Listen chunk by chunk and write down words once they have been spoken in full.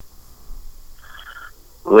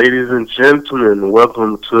Ladies and gentlemen,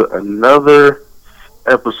 welcome to another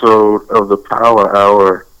episode of the Power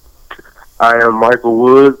Hour. I am Michael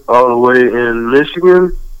Wood, all the way in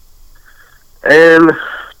Michigan, and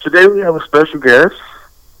today we have a special guest,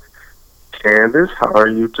 Candace. How are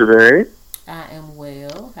you today? I am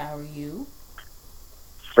well. How are you?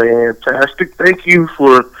 Fantastic. Thank you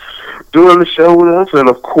for doing the show with us, and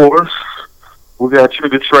of course, we got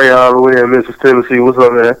Trigger Trey all the way in Memphis, Tennessee. What's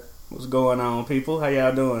up, man? What's going on, people? How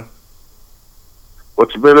y'all doing?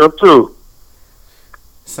 What you been up to?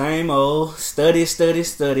 Same old study.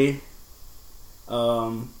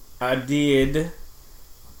 I did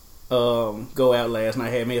go out last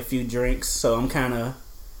night. Had me a few drinks, so I'm kind of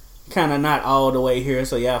not all the way here.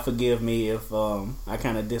 So y'all forgive me if I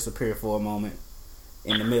kind of disappear for a moment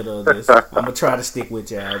in the middle of this. I'm gonna try to stick with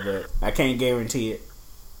y'all, but I can't guarantee it.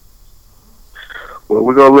 Well,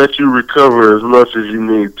 we're gonna let you recover as much as you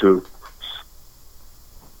need to.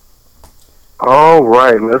 All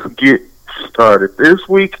right, let's get started. This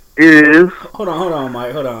week is. Hold on,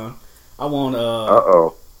 Mike. Hold on. I want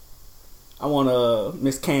Uh-oh.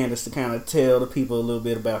 Miss Candace to kind of tell the people a little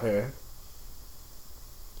bit about her.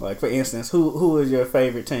 Like, for instance, who is your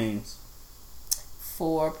favorite teams?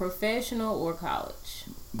 For professional or college?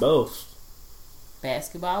 Both.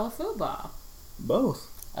 Basketball or football? Both.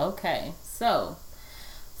 Okay, so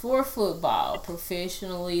for football,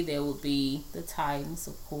 professionally, there would be the Titans,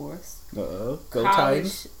 of course. Go college,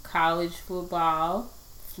 Titans. College football,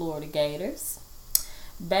 Florida Gators.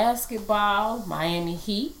 Basketball, Miami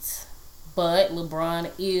Heat. But LeBron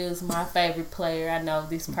is my favorite player. I know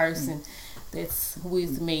this person that's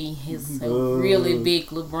with me is a really big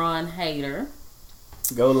LeBron hater.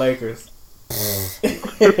 Go Lakers.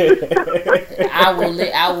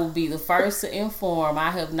 I will be the first to inform.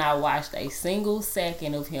 I have not watched a single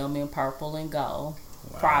second of him in purple and gold.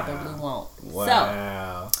 Wow. Probably won't.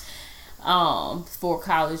 Wow. So, for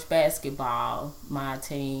college basketball, my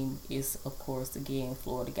team is, of course, again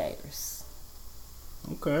Florida Gators.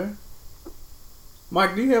 Okay.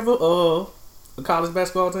 Mike, do you have a college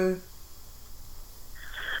basketball team?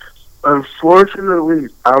 Unfortunately,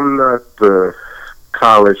 I'm not the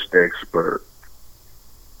college expert.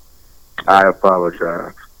 I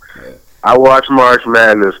apologize. Yeah. I watch March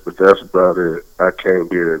Madness, but that's about it. I can't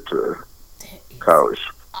get into college.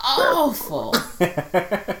 Awful.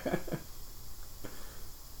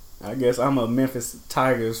 I guess I'm a Memphis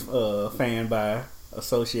Tigers fan by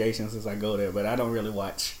association since I go there, but I don't really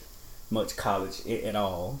watch much college at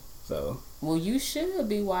all. So. Well, you should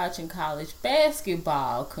be watching college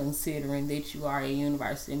basketball, considering that you are at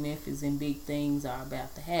University of Memphis and big things are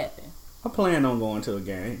about to happen. I plan on going to a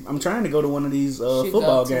game. I'm trying to go to one of these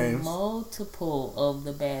football go to games. Multiple of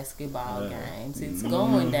the basketball games. It's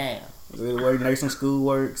going down. Where Nation School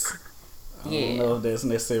works. I don't know if that's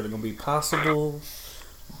necessarily going to be possible.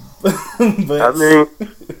 But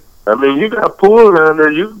I mean, you got pool down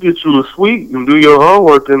there. You can get you a suite and do your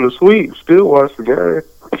homework in the suite. Still watch the game.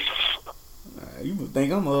 You would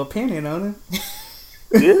think I'm a opinion on it.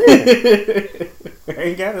 Yeah. I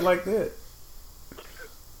ain't got it like that.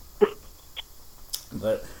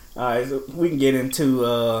 But all right, so we can get into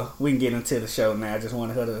the show now. I just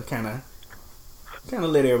wanted her to kind of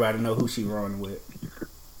let everybody know who she running with.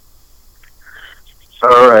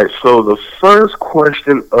 All right. So the first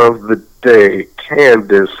question of the day,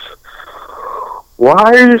 Candace,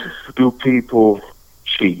 why do people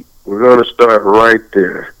cheat? We're gonna start right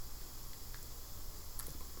there.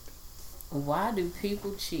 Why do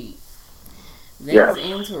people cheat? That's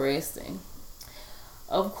interesting.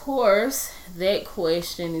 Of course, that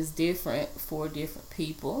question is different for different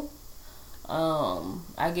people.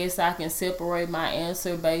 I guess I can separate my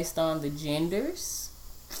answer based on the genders.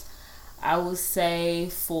 I would say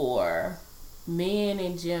for men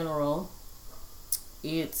in general,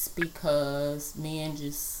 it's because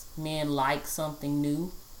men like something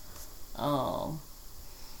new.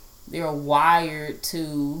 They're wired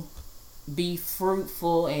to be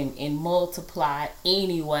fruitful and multiply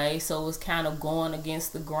anyway, so it's kind of going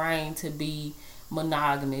against the grain to be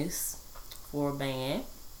monogamous for a man.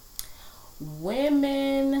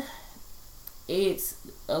 Women, it's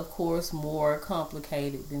of course more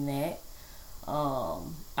complicated than that.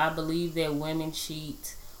 I believe that women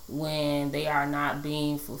cheat when they are not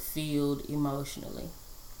being fulfilled emotionally.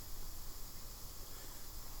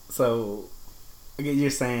 So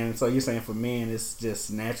you're saying for men it's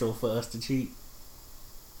just natural for us to cheat?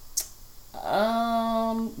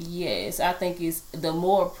 Yes, I think it's the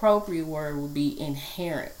more appropriate word would be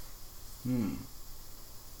inherent.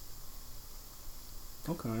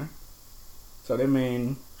 Okay. So that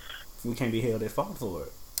means we can't be held at fault for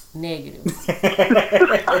it. negative.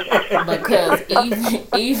 Because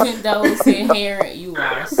even though it's inherent, you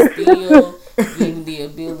are still given the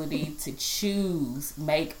ability to choose,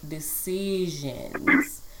 make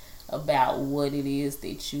decisions about what it is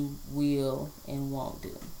that you will and won't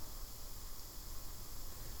do.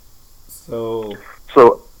 So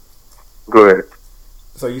go ahead.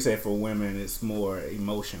 So you said for women it's more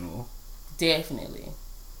emotional. Definitely.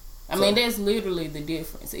 I mean, that's literally the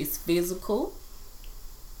difference. It's physical.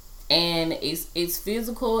 And it's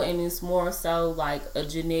physical, and it's more so like a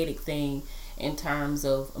genetic thing in terms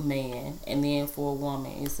of a man. And then for a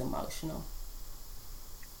woman, it's emotional.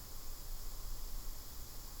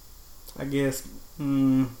 I guess,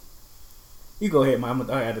 you go ahead, Mom.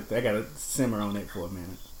 I gotta simmer on it for a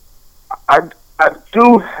minute. I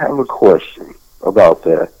do have a question about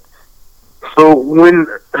that. So when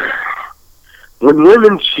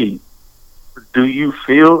women cheat, do you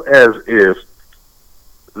feel as if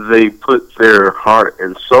they put their heart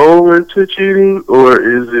and soul into cheating, or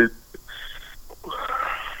is it,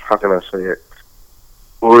 how can I say it,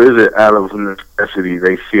 or is it out of necessity?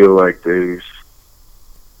 They feel like they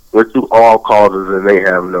went through all causes and they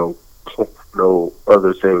have no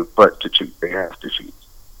other thing but to cheat. They have to cheat.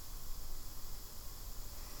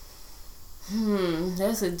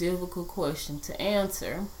 That's a difficult question to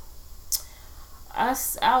answer. I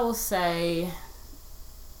will say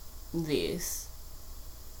this.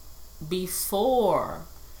 Before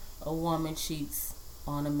a woman cheats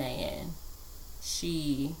on a man,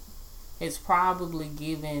 she has probably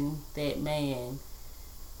given that man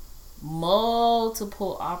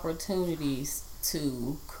multiple opportunities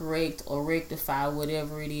to correct or rectify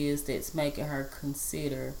whatever it is that's making her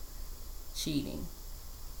consider cheating.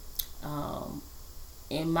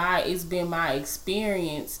 It's been my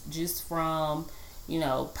experience just from,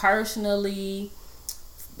 personally,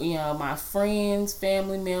 my friends,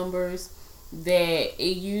 family members, that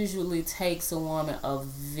it usually takes a woman a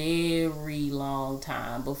very long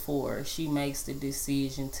time before she makes the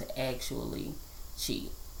decision to actually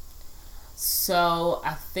cheat. So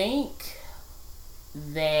I think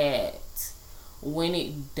that when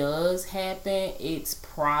it does happen, it's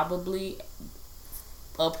probably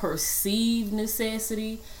a perceived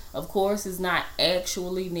necessity. Of course, it's not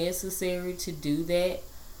actually necessary to do that.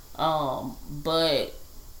 But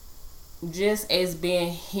just as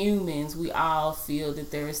being humans, we all feel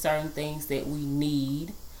that there are certain things that we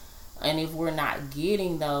need. And if we're not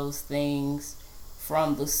getting those things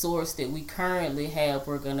from the source that we currently have,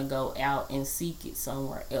 we're going to go out and seek it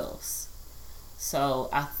somewhere else. So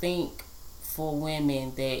I think for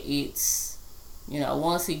women that it's,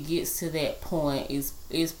 once it gets to that point,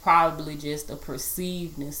 it's probably just a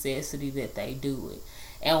perceived necessity that they do it.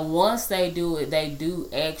 And once they do it, they do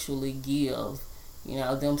actually give,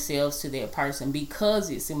 themselves to that person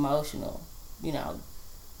because it's emotional.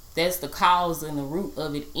 That's the cause and the root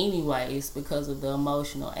of it anyway. It's because of the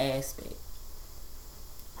emotional aspect.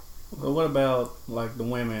 Well, what about like the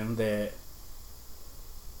women that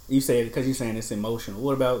you said, because you're saying it's emotional,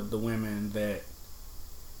 what about the women that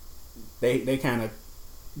they kind of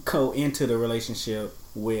go into the relationship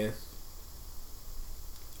with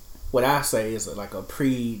what I say is like a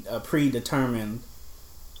predetermined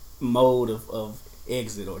mode of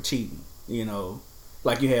exit or cheating?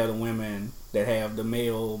 Like you have the women that have the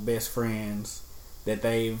male best friends that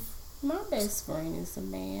they've... My best friend is a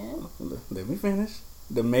man. Let me finish.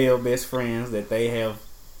 The male best friends that they have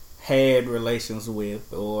had relations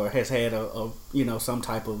with or has had a some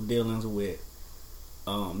type of dealings with,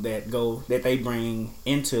 that they bring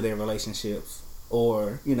into their relationships,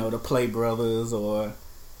 or the play brothers, or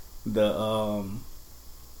the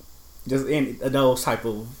just in those type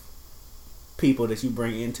of people that you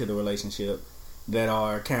bring into the relationship that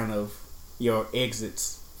are kind of your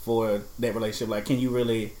exits for that relationship. Like, can you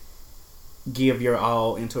really give your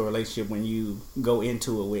all into a relationship when you go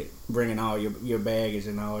into it with bringing all your baggage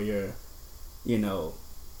and all your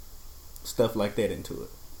stuff like that into it?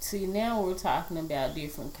 See, now we're talking about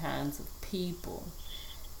different kinds of people.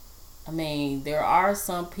 I mean, there are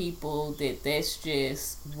some people that's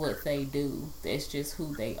just what they do. That's just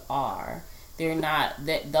who they are. They're not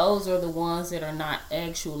that. Those are the ones that are not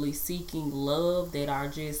actually seeking love. That are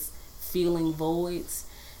just filling voids.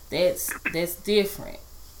 That's different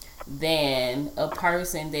than a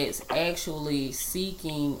person that's actually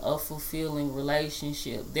seeking a fulfilling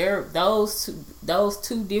relationship. Those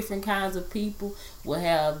two different kinds of people will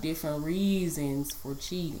have different reasons for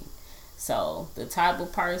cheating. So the type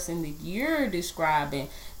of person that you're describing,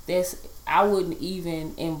 I wouldn't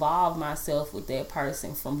even involve myself with that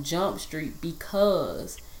person from Jump Street,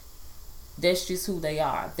 because That's just who they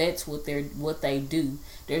are. That's what they do.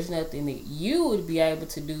 There's nothing that you would be able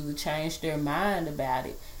to do to change their mind about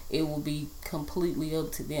it. It will be completely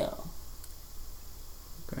up to them.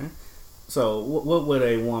 Okay. So what would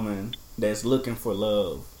a woman that's looking for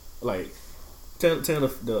love, like, tell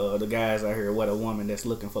the guys out here what a woman that's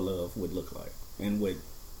looking for love would look like and would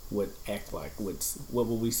act like? What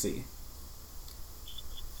would we see?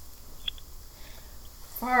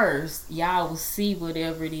 First, y'all will see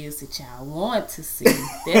whatever it is that y'all want to see.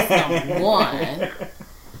 That's number one.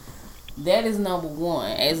 That is number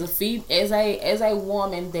one. As a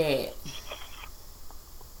woman, that,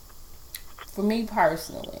 for me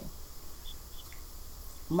personally,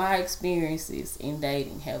 my experiences in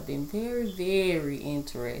dating have been very, very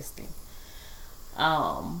interesting.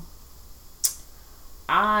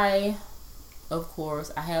 Of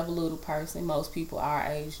course, I have a little person. Most people our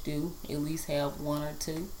age do. At least have one or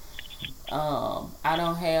two. I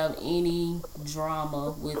don't have any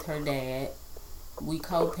drama with her dad. We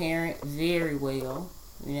co-parent very well.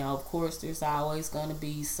 You know, of course, there's always going to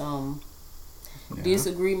be some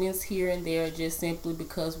disagreements here and there, just simply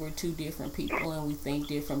because we're two different people and we think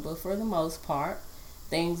different. But for the most part,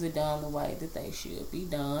 things are done the way that they should be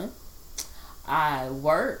done. I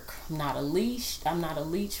work. I'm not a leash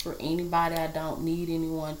for anybody. I don't need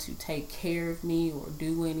anyone to take care of me or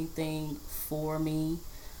do anything for me.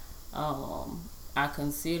 I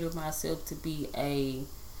consider myself to be a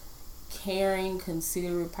caring,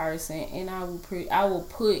 considerate person, and I will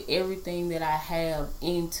put everything that I have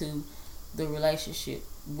into the relationship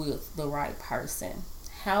with the right person.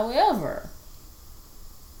 However,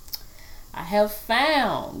 I have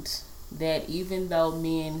found that even though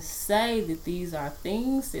men say that these are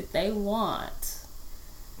things that they want,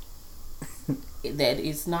 that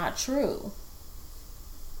it's not true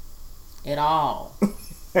at all.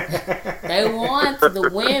 They want the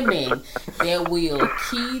women that will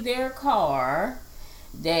key their car,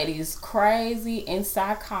 that is crazy and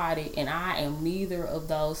psychotic, and I am neither of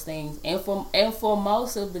those things. And for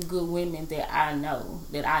most of the good women that I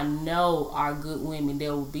know are good women,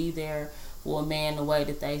 that will be there for a man the way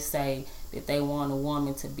that they say that they want a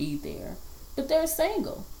woman to be there, but they're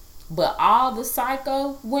single. But all the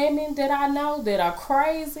psycho women that I know that are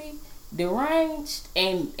crazy, deranged,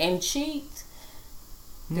 and cheat,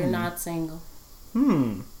 they're not single.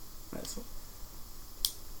 That's,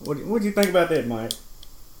 what do you think about that, Mike?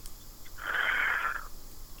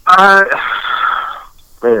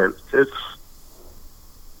 Man,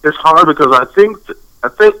 it's hard because I think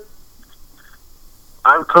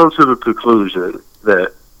I've come to the conclusion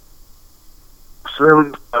that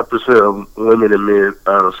 75% of women and men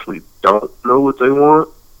honestly don't know what they want.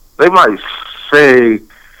 They might say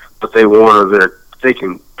what they want, or they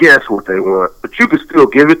can guess what they want, but you can still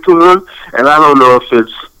give it to them. And I don't know if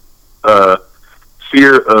it's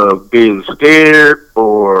fear of being scared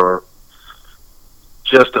or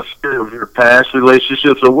just a fear of your past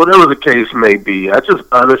relationships or whatever the case may be. I just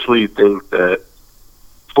honestly think that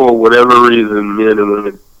for whatever reason, men and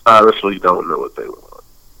women honestly don't know what they want.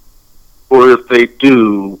 Or if they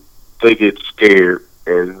do, they get scared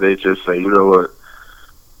and they just say, you know what,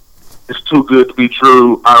 it's too good to be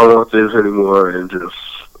true, I don't want this anymore, and just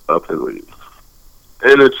up and leave.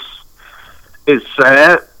 And it's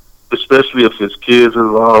sad, especially if there's kids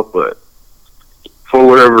involved, but for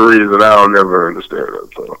whatever reason, I'll never understand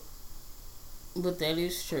it. So. But that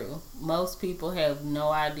is true. Most people have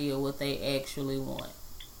no idea what they actually want.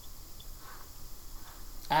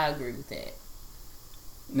 I agree with that.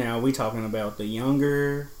 Now, we talking about the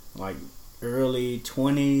younger, like early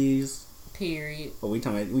 20s? Period. Or we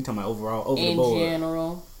talking about overall, over in the board? In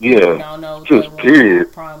general. Yeah. Don't know what just they want, period.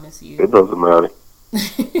 I promise you. It doesn't matter.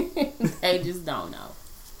 They just don't know.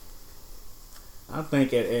 I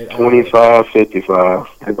think at 25, 55,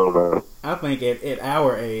 it don't matter. I think at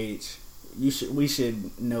our age, we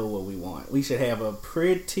should know what we want. We should have a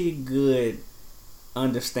pretty good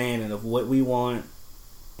understanding of what we want,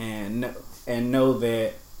 and know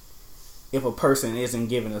that if a person isn't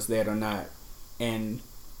giving us that or not, and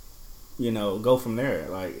go from there.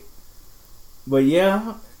 Like, but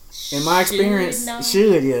yeah, in my experience,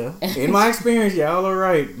 in my experience, y'all are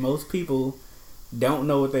right. Most people don't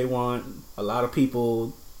know what they want. A lot of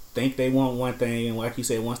people think they want one thing, and like you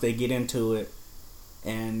said, once they get into it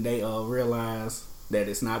and they realize that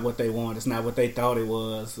it's not what they want, it's not what they thought it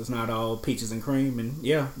was, it's not all peaches and cream, and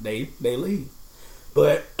yeah, they leave.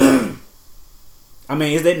 But I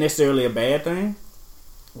mean, is that necessarily a bad thing?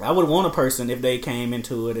 I would want a person, if they came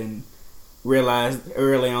into it and realized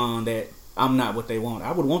early on that I'm not what they want,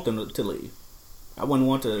 I would want them to leave. I wouldn't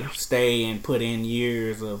want to stay and put in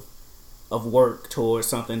years of work towards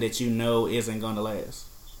something that you know isn't going to last?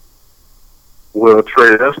 Well,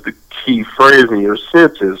 Trey, that's the key phrase in your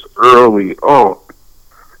sentence, early on.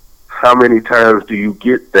 How many times do you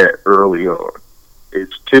get that early on?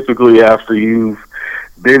 It's typically after you've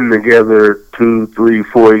been together 2, 3,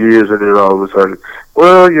 4 years, and then all of a sudden,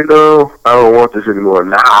 well, I don't want this anymore.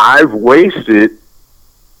 Now, I've wasted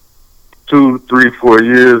 2, 3, 4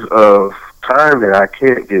 years of time that I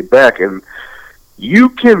can't get back. And you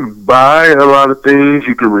can buy a lot of things,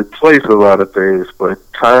 you can replace a lot of things, but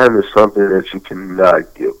time is something that you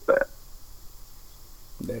cannot give back.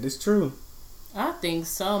 That is true. I think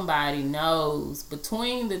somebody knows.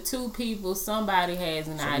 Between the two people, somebody has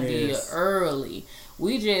an idea early.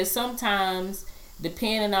 We just sometimes,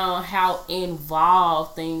 depending on how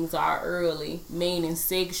involved things are early, meaning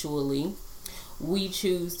sexually, we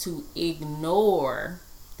choose to ignore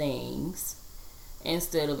things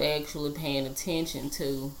instead of actually paying attention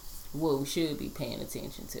to what we should be paying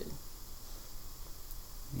attention to.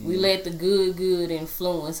 We let the good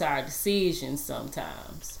influence our decisions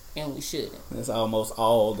sometimes, and we shouldn't. That's almost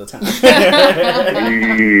all the time.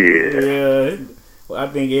 Yeah. Well, I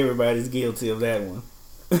think everybody's guilty of that one.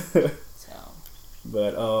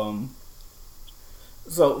 But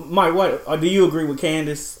so Mike, what do you agree with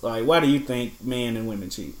Candace? Like, why do you think men and women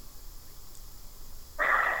cheat?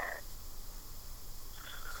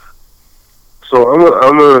 So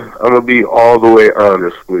I'm gonna be all the way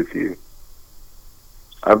honest with you.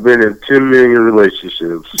 I've been in 10 million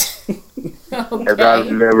relationships, and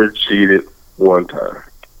I've never cheated one time.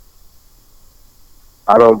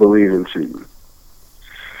 I don't believe in cheating.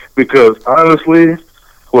 Because honestly,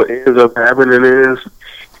 what ends up happening is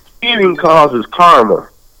cheating causes karma.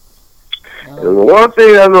 And the one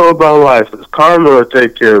thing I know about life is karma will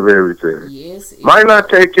take care of everything. Yes, might not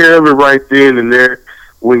take care of it right then and there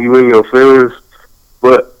when you in your feelings,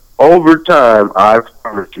 but over time, I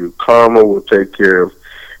promise you, karma will take care of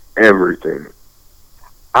everything.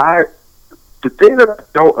 The thing that I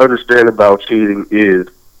don't understand about cheating is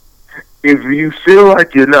if you feel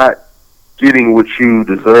like you're not getting what you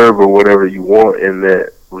deserve or whatever you want in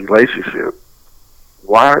that relationship,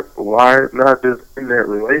 why not just end that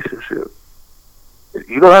relationship?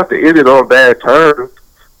 You don't have to end it on bad terms.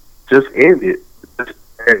 Just end it. Just,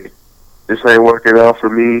 hey, this ain't working out for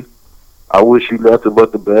me. I wish you nothing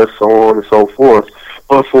but the best, so on and so forth.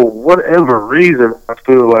 But for whatever reason, I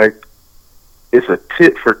feel like it's a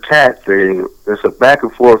tit for tat thing. It's a back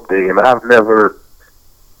and forth thing, and I've never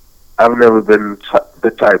been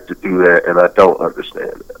the type to do that, and I don't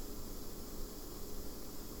understand that.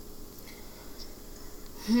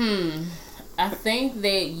 I think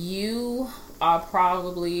that you are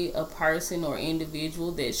probably a person or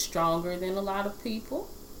individual that's stronger than a lot of people.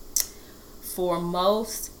 For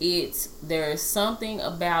most, there's something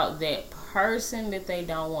about that person that they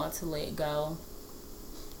don't want to let go.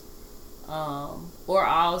 Or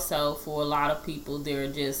also for a lot of people,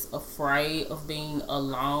 they're just afraid of being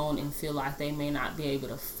alone and feel like they may not be able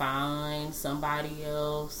to find somebody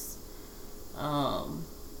else.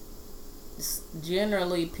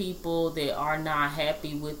 Generally, people that are not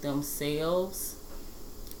happy with themselves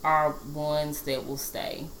are ones that will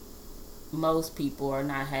stay. Most people are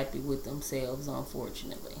not happy with themselves,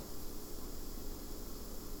 unfortunately.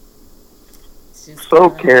 So,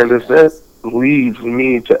 Candace, that leads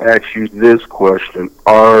me to ask you this question.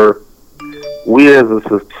 Are we as a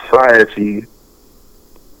society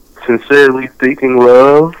sincerely seeking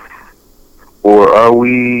love, or are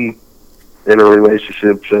we in a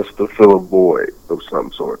relationship just to fill a void of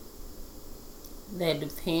some sort? That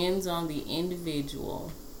depends on the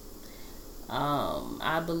individual.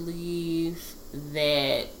 I believe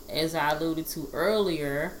that, as I alluded to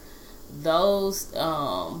earlier, those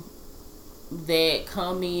that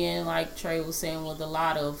come in, like Trey was saying, with a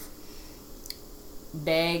lot of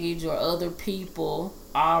baggage or other people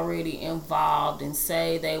already involved and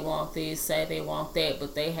say they want this, say they want that,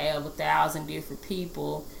 but they have 1,000 different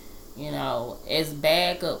people, as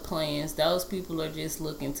backup plans. Those people are just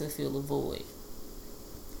looking to fill a void.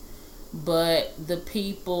 But the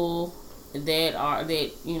people that are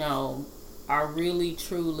really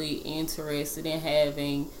truly interested in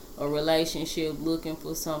having a relationship, looking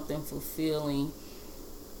for something fulfilling,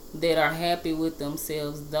 that are happy with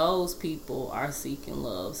themselves, those people are seeking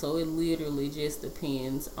love. So it literally just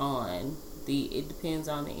depends on the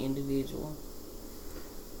individual.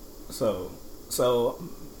 So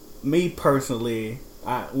me personally,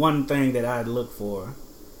 one thing that I look for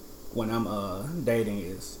when I'm dating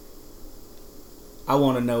is I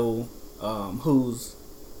want to know who's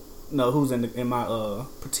in my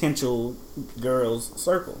potential girls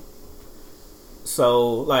circle.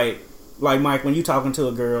 So, like, like Mike, when you talking to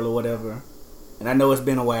a girl or whatever, and I know it's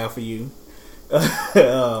been a while for you.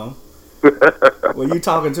 When you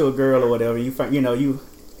talking to a girl or whatever, you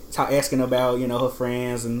asking about her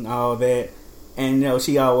friends and all that, and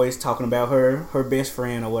she always talking about her best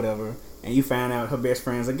friend or whatever, and you find out her best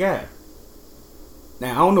friend's a guy.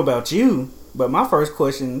 Now I don't know about you, but my first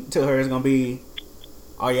question to her is gonna be,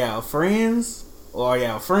 are y'all friends or are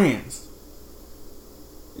y'all friends?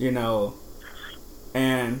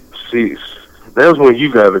 And see, that's when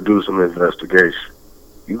you got to do some investigation.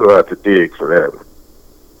 You gonna have to dig for that.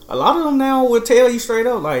 A lot of them now will tell you straight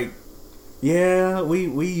up, like, yeah, we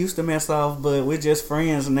used to mess off, but we're just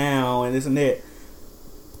friends now, and this and that.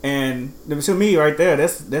 And to me, right there,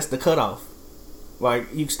 that's the cutoff. Like,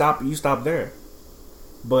 you stop there.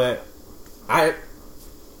 But I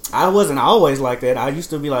wasn't always like that. I used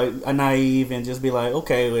to be like a naive and just be like,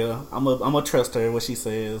 okay, well, I'm a trust her what she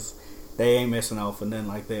says. They ain't messing off or nothing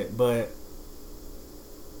like that.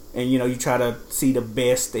 And you try to see the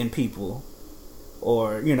best in people,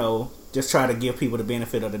 or just try to give people the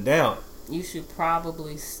benefit of the doubt. You should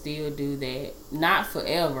probably still do that. Not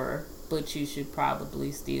forever, but you should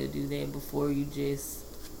probably still do that before you just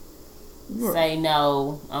say,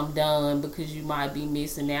 no, I'm done, because you might be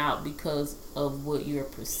missing out because of what you're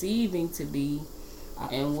perceiving to be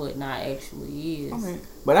and what not actually is.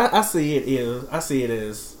 But I see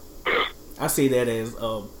that as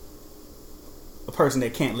a person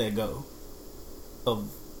that can't let go of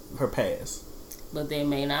her past. But that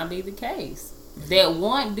may not be the case.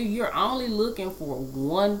 You're only looking for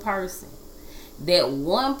one person. That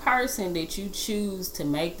one person that you choose to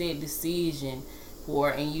make that decision for,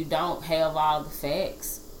 and you don't have all the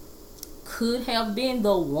facts, could have been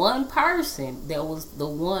the one person that was the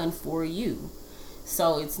one for you.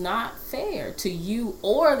 So it's not fair to you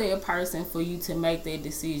or that person for you to make that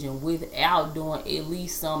decision without doing at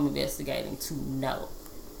least some investigating to know.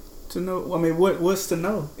 To know, what's to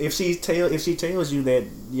know? If she tells you that,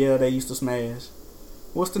 yeah, they used to smash,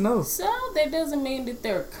 what's to know? So that doesn't mean that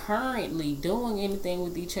they're currently doing anything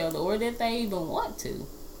with each other or that they even want to.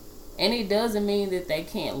 And it doesn't mean that they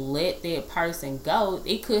can't let that person go.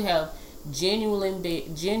 It could have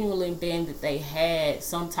genuinely been that they had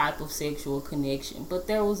some type of sexual connection, but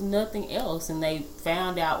there was nothing else, and they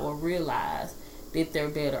found out or realized that they're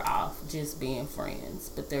better off just being friends.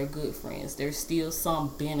 But they're good friends. There's still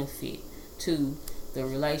some benefit to the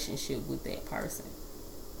relationship with that person.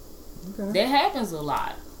 Okay. That happens a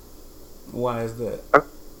lot. Why is that?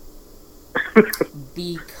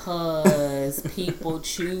 Because people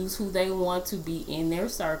choose who they want to be in their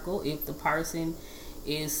circle. If the person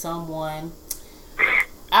is someone,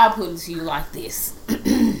 I'll put it to you like this.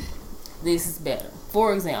 This is better.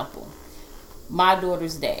 For example, my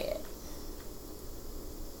daughter's dad.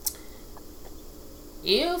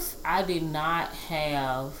 If I did not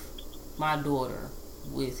have my daughter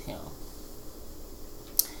with him,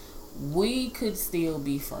 we could still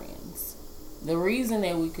be friends. The reason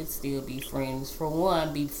that we could still be friends, for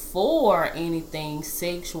one, before anything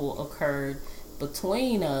sexual occurred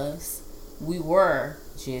between us, we were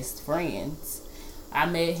just friends. I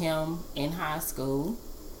met him in high school.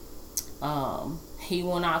 He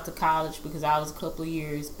went out to college because I was a couple of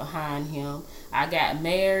years behind him. I got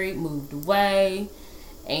married, moved away,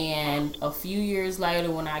 and a few years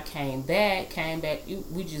later when I came back,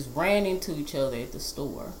 we just ran into each other at the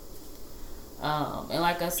store. And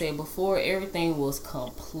like I said before, everything was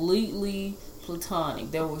completely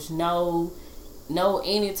platonic. There was no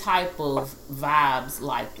any type of vibes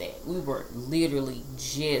like that. We were literally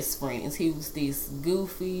just friends. He was this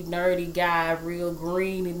goofy, nerdy guy, real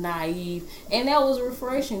green and naive, and that was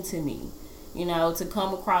refreshing to me. To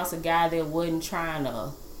come across a guy that wasn't trying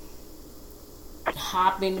to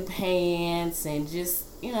hop in the pants and just,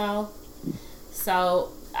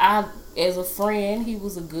 So as a friend, he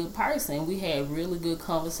was a good person. We had really good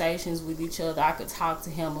conversations with each other. I could talk to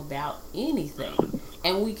him about anything.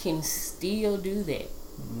 And we can still do that.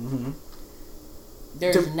 Mm-hmm.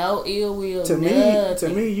 There's no ill will. To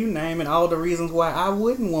me, you naming all the reasons why I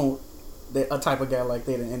wouldn't want a type of guy like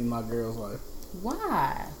that in my girl's life.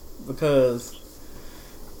 Why? Because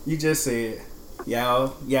you just said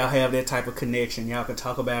y'all have that type of connection. Y'all can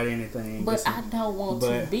talk about anything. But I don't want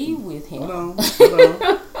to be with him. Hold on.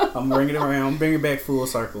 I'm bringing it around. I'm bringing it back full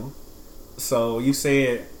circle. So you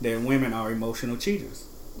said that women are emotional cheaters.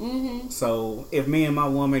 Mm-hmm. So if me and my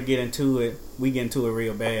woman get into it, we get into it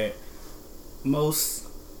real bad. Most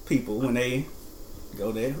people, when they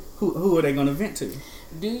go there, who are they going to vent to?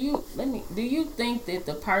 Do you think that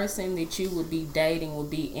the person that you would be dating would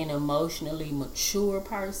be an emotionally mature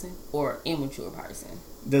person or immature person?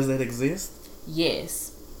 Does that exist?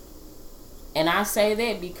 Yes. And I say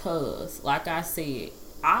that because, like I said,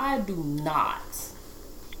 I do not,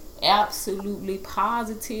 absolutely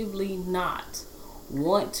positively not,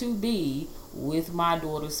 want to be with my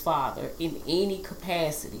daughter's father in any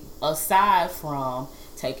capacity aside from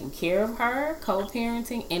taking care of her,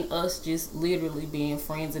 co-parenting, and us just literally being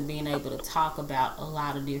friends and being able to talk about a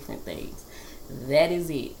lot of different things. That is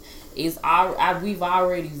it. We've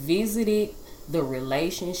already visited the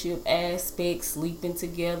relationship aspect, sleeping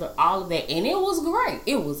together, all of that, and it was great.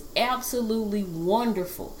 It was absolutely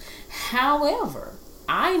wonderful. However,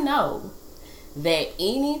 I know that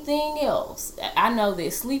anything else, I know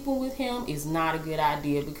that sleeping with him is not a good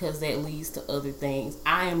idea because that leads to other things.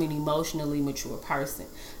 I am an emotionally mature person.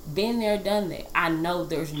 Been there, done that. I know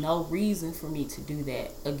there's no reason for me to do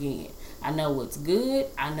that again. I know what's good.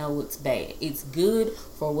 I know what's bad. It's good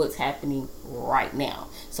for what's happening right now.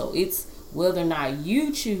 So it's whether or not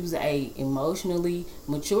you choose a emotionally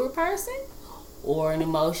mature person or an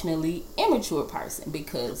emotionally immature person,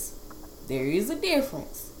 because there is a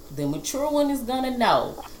difference. The mature one is gonna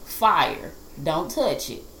know fire, don't touch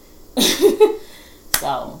it.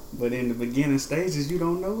 So, but in the beginning stages, you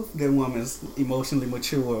don't know if that woman's emotionally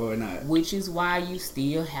mature or not. Which is why you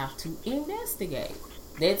still have to investigate.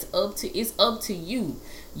 It's up to you.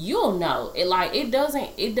 You'll know.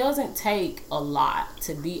 It doesn't take a lot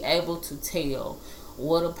to be able to tell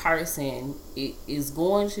what a person is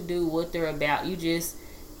going to do, what they're about. You just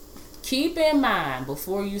keep in mind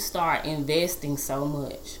before you start investing so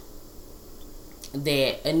much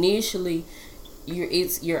that initially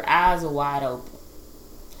your eyes are wide open.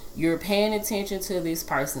 You're paying attention to this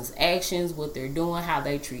person's actions, what they're doing, how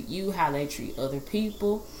they treat you, how they treat other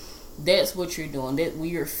people. That's what you're doing. That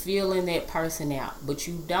you're feeling that person out. But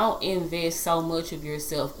you don't invest so much of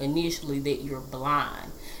yourself initially that you're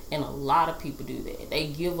blind. And a lot of people do that. They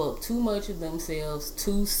give up too much of themselves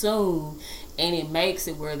too soon, and it makes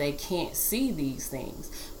it where they can't see these things.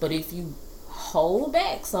 But if you hold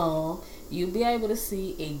back some, you'll be able to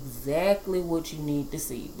see exactly what you need to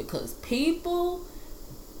see, because people,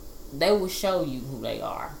 they will show you who they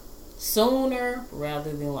are sooner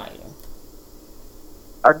rather than later.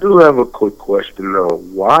 I do have a quick question though.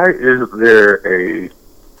 Why is there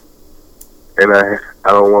and I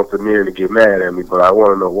don't want the men to get mad at me, but I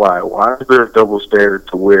want to know why. Why is there a double standard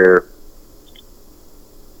to where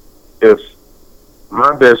if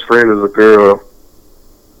my best friend is a girl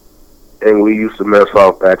and we used to mess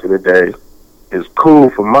off back in the day, it's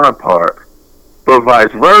cool for my part, but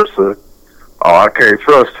vice versa, I can't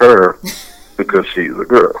trust her because she's a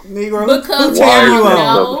girl. Negro, because y'all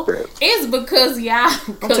know, it's because y'all.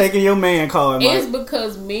 I'm taking your man card, Mike. It's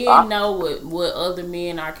because men know what other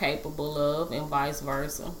men are capable of, and vice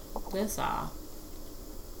versa. That's all.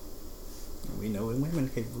 We know what women are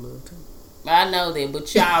capable of too. I know that,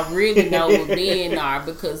 but y'all really know what men are,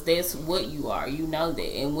 because that's what you are. You know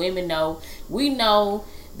that, and women know. We know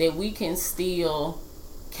that we can still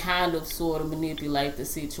kind of sort of manipulate the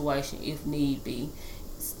situation if need be.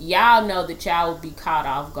 Y'all know that y'all would be caught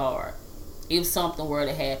off guard if something were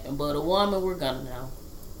to happen, but a woman, we're gonna know.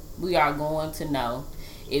 We are going to know.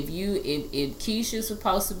 If Keisha's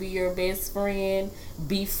supposed to be your best friend,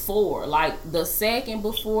 before, like the second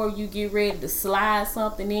before you get ready to slide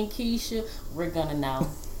something in Keisha, we're gonna know.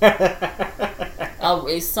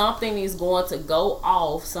 If something is going to go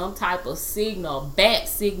off, some type of signal, bat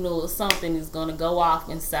signal or something is going to go off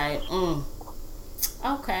and say,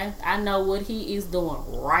 okay, I know what he is doing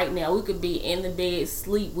right now. We could be in the bed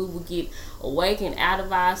sleep. We would get awakened out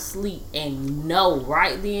of our sleep and know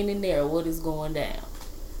right then and there what is going down.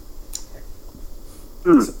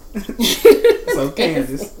 So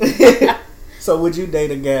Candace, so would you date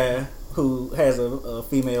a guy who has a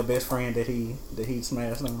female best friend that he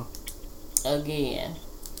smashed on? Again,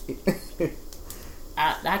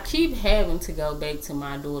 I keep having to go back to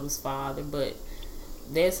my daughter's father, but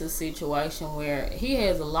that's a situation where he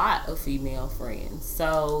has a lot of female friends.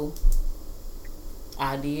 So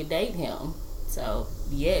I did date him. So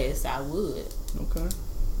yes, I would. Okay.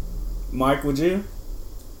 Mike, would you?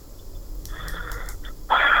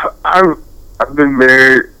 I've been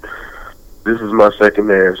married. This is my second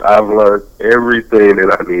marriage. I've learned everything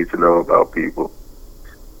that I need to know about people.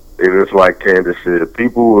 And it's like Candace said,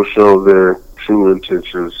 people will show their true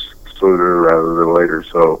intentions sooner rather than later.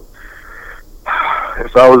 So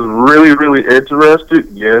if I was really, really interested,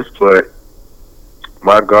 yes, but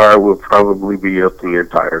my guard would probably be up the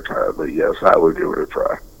entire time. But yes, I would give it a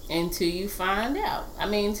try. Until you find out.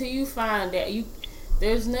 Until you find out.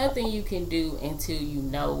 There's nothing you can do until you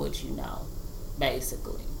know what you know,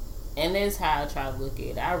 basically. And that's how I try to look at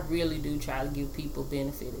it. I really do try to give people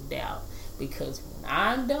benefit of doubt. Because when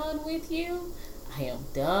I'm done with you, I am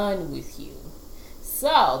done with you.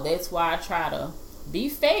 So that's why I try to be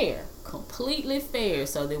fair, completely fair,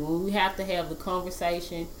 so that when we have to have the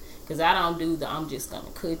conversation, because I don't do I'm just going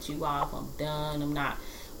to cut you off, I'm done,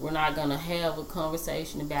 we're not going to have a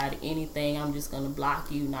conversation about anything, I'm just going to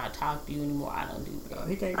block you, not talk to you anymore. I don't do that.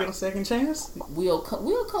 He can't get a second chance? We'll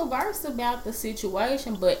converse about the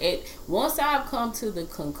situation, but once I've come to the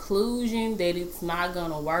conclusion that it's not going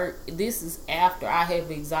to work, this is after I have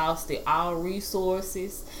exhausted all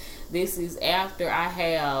resources. This is after I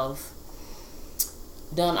have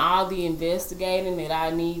done all the investigating that I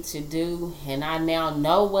need to do, and I now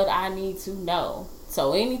know what I need to know.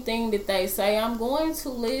 So anything that they say, I'm going to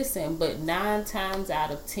listen, but 9 times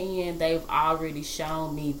out of 10, they've already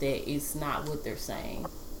shown me that it's not what they're saying.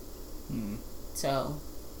 So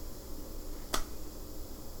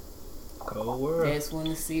cold world. That's when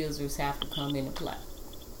the scissors have to come into play.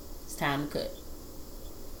 It's time to cut.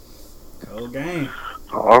 Cold game.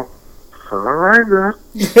 Oh, all right then.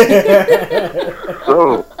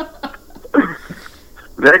 So,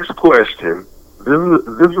 next question.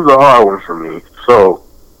 This is a hard one for me. So,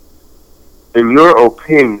 in your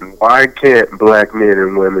opinion, why can't black men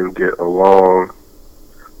and women get along?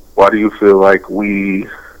 Why do you feel like we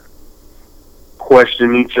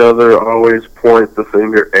question each other, always point the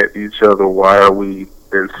finger at each other? Why are we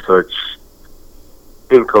in such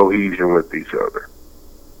incohesion with each other?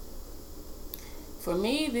 For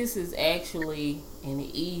me, this is actually an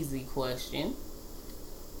easy question.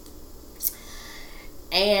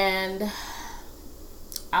 And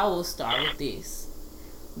I will start with this.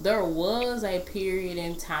 There was a period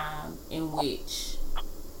in time in which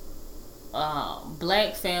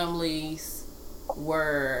black families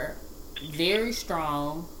were very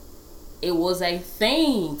strong. It was a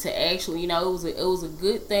thing to actually, it was a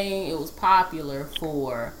good thing. It was popular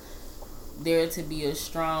for there to be a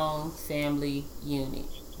strong family unit.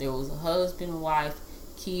 There was a husband, wife,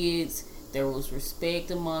 kids. There was respect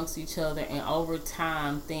amongst each other, and over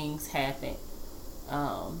time, things happened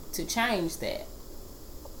to change that.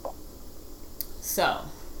 So,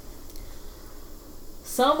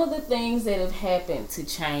 some of the things that have happened to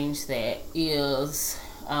change that is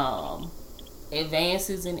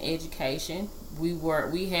advances in education. We've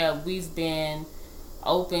been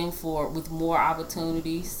open with more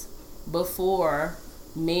opportunities. Before,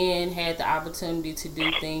 men had the opportunity to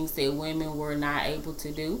do things that women were not able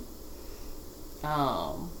to do.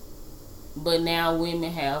 But now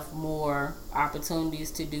women have more opportunities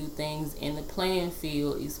to do things, and the playing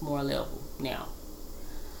field is more level now.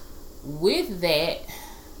 With that,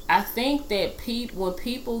 I think that when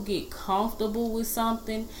people get comfortable with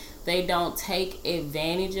something, they don't take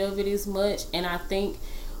advantage of it as much. And I think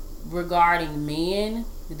regarding men,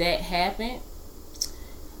 that happened.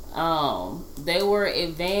 They were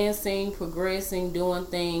advancing, progressing, doing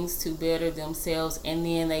things to better themselves, and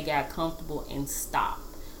then they got comfortable and stopped.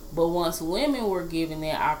 But once women were given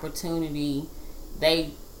that opportunity,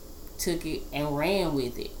 they took it and ran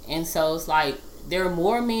with it. And so it's like there are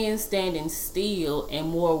more men standing still and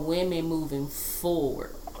more women moving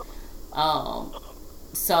forward.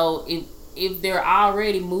 So if they're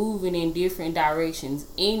already moving in different directions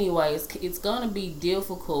anyways, it's going to be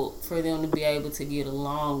difficult for them to be able to get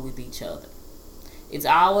along with each other. It's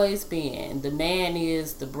always been the man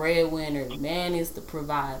is the breadwinner, the man is the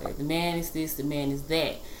provider, the man is this, the man is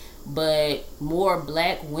that. But more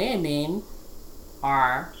black women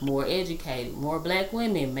are more educated. More black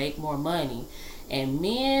women make more money. And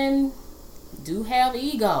men do have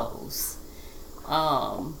egos.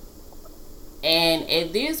 And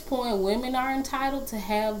at this point, women are entitled to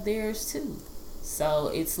have theirs too. So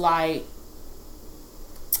it's like,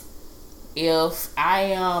 if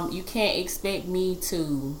you can't expect me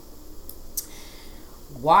to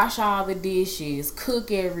wash all the dishes,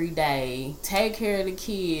 cook every day, take care of the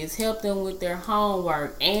kids, help them with their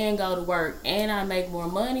homework, and go to work, and I make more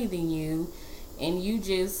money than you, and you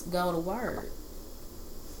just go to work.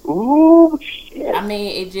 Ooh, shit. I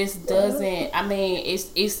mean, it just doesn't. I mean,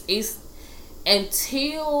 it's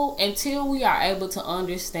until we are able to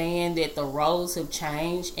understand that the roles have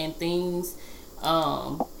changed and things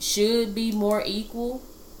should be more equal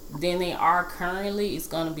than they are currently, it's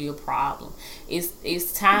going to be a problem.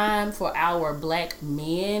 It's time for our black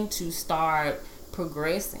men to start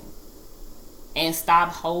progressing and stop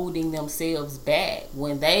holding themselves back.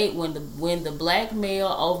 When the black male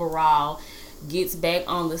overall gets back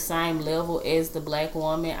on the same level as the black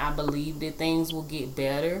woman, I believe that things will get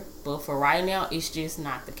better. But for right now, it's just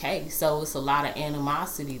not the case. So it's a lot of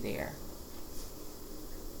animosity there.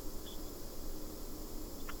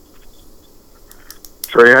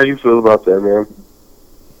 Trey, how you feel about that, man?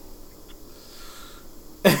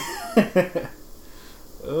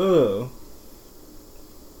 Oh.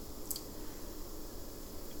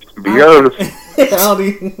 Be honest. I don't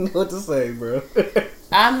even know what to say, bro.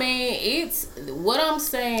 I mean, it's what I'm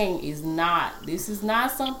saying is not. This is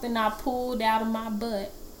not something I pulled out of my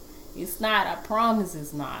butt. It's not. I promise,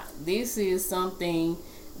 it's not. This is something.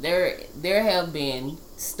 There have been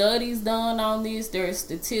studies done on this. There are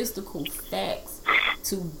statistical facts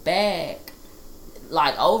to back.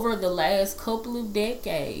 Like over the last couple of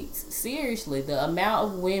decades, seriously, the amount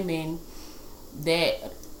of women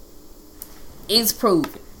that is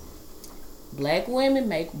proven. Black women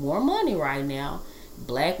make more money right now.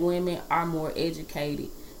 Black women are more educated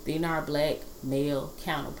than our black male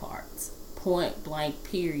counterparts. Point blank,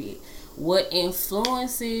 period. What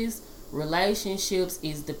influences relationships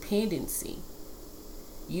is dependency.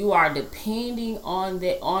 You are depending on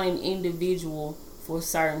an individual for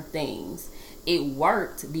certain things. It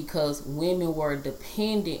worked because women were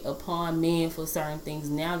dependent upon men for certain things.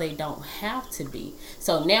 Now they don't have to be.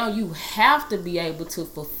 So now you have to be able to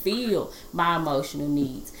fulfill my emotional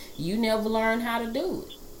needs. You never learned how to do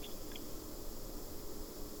it.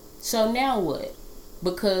 So now what?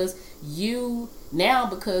 Because you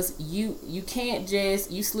can't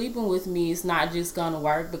just, you sleeping with me, it's not just gonna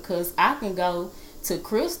work, because I can go to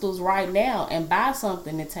Crystals right now and buy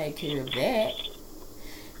something to take care of that.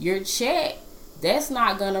 Your check, that's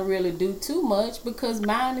not gonna really do too much because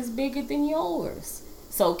mine is bigger than yours.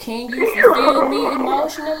 So can you fulfill me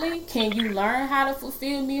emotionally? Can you learn how to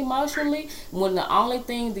fulfill me emotionally when the only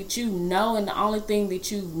thing that you know and the only thing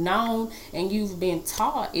that you've known and you've been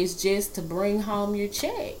taught is just to bring home your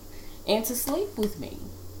check and to sleep with me?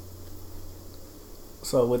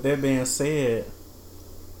 So with that being said,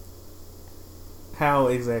 how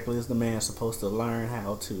exactly is the man supposed to learn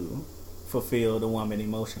how to fulfill the woman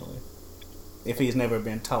emotionally if he's never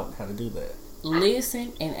been taught how to do that?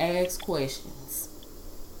 Listen and ask questions.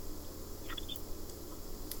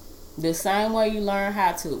 The same way you learn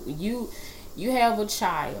how to, you have a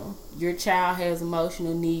child, your child has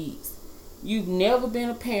emotional needs. You've never been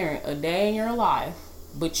a parent a day in your life,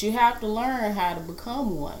 but you have to learn how to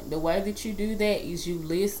become one. The way that you do that is you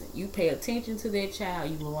listen, you pay attention to that child,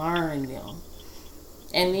 you learn them,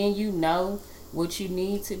 and then you know what you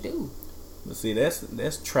need to do. But see,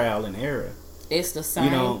 that's trial and error. It's the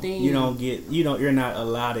same thing. You're not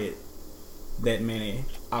allotted that many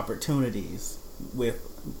opportunities with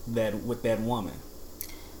that woman.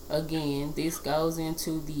 Again, this goes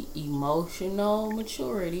into the emotional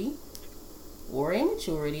maturity or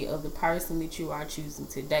immaturity of the person that you are choosing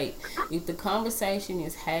to date. If the conversation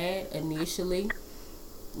is had initially,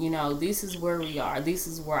 this is where we are, this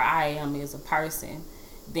is where I am as a person,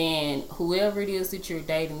 then whoever it is that you're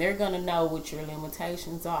dating, they're going to know what your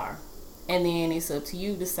limitations are. And then it's up to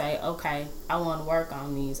you to say, okay, I want to work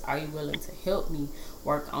on these. Are you willing to help me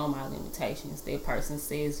work on my limitations? That person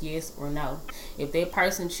says yes or no. If that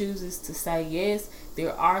person chooses to say yes,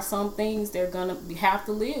 there are some things they're going to have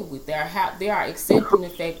to live with. They are accepting the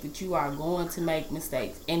fact that you are going to make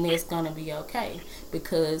mistakes. And that's going to be okay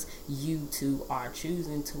because you two are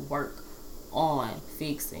choosing to work on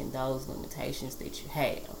fixing those limitations that you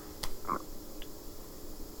have.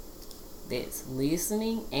 That's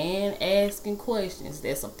listening and asking questions.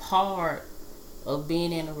 That's a part of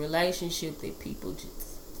being in a relationship that people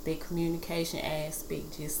just, their communication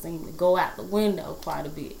aspect just seem to go out the window quite a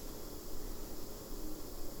bit.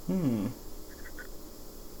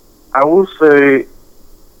 I will say,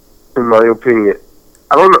 in my opinion,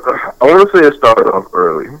 I want to say it started off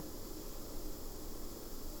early.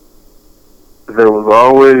 There was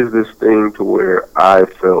always this thing to where I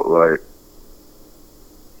felt like,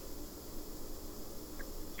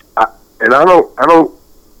 and I don't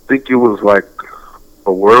think it was like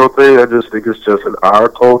a world thing. I just think it's just in our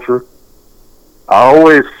culture. I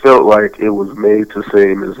always felt like it was made to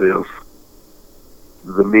seem as if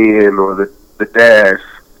the men or the dads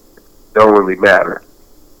don't really matter.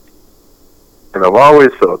 And I've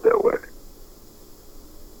always felt that way.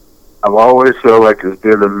 I've always felt like it's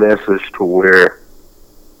been a message to where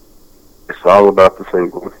it's all about the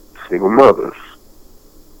single mothers.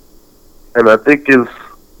 And I think it's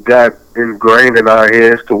got ingrained in our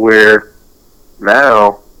heads to where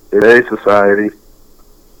now, in today's society,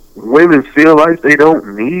 women feel like they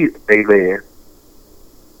don't need a man.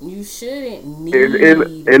 You shouldn't need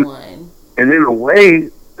one. And in a way,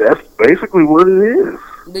 that's basically what it is.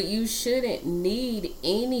 But you shouldn't need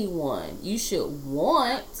anyone. You should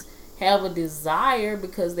have a desire,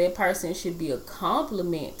 because that person should be a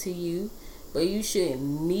compliment to you. but you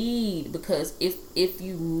shouldn't need, because if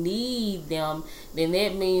you need them, then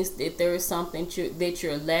that means that there is something that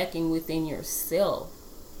you're lacking within yourself.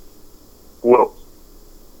 Well,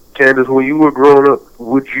 Candace, when you were growing up,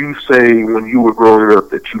 would you say when you were growing up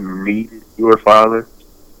that you needed your father?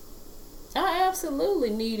 I absolutely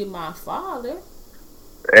needed my father.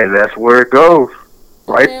 And that's where it goes.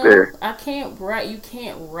 Right there. You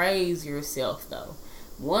can't raise yourself though.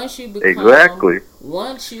 Once you become exactly.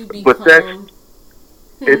 But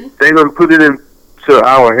they done put it into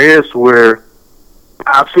our heads where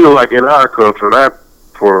I feel like in our culture, not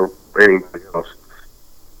for anything else,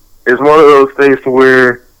 it's one of those things to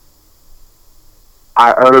where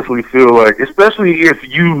I honestly feel like, especially if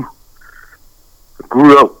you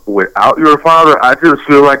grew up without your father, I just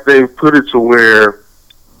feel like they put it to where,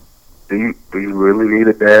 do you really need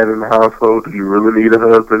a dad in the household? Do you really need a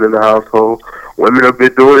husband in the household? Women have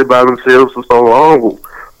been doing it by themselves for so long.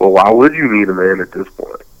 Well, why would you need a man at this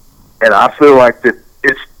point? And I feel like that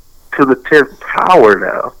it's to the 10th power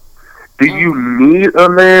now. Do you need a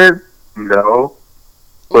man? No.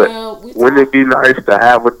 But wouldn't it be nice to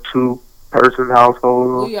have a 2-person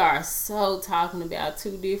household? We are so talking about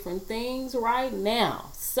two different things right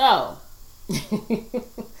now. So,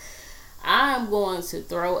 I'm going to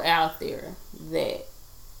throw out there that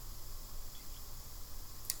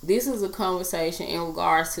this is a conversation in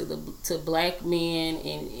regards to black men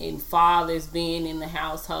and fathers being in the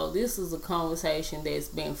household. This is a conversation that's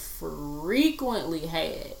been frequently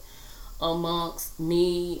had amongst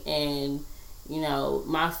me and,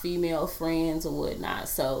 my female friends or whatnot.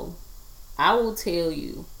 So I will tell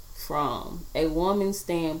you from a woman's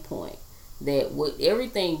standpoint that with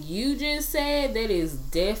everything you just said, that is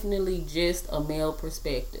definitely just a male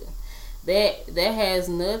perspective. That has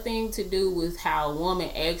nothing to do with how a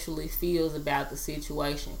woman actually feels about the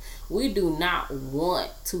situation. We do not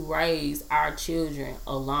want to raise our children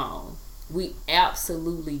alone. We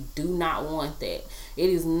absolutely do not want that. It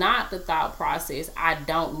is not the thought process, I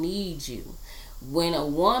don't need you. When a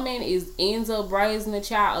woman ends up raising a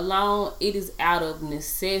child alone, it is out of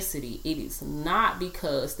necessity. It is not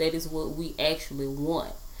because that is what we actually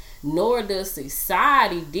want. Nor does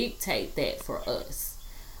society dictate that for us.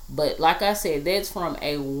 But like I said, that's from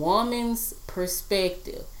a woman's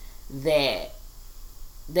perspective. That's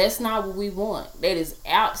not what we want. That is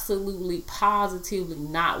absolutely, positively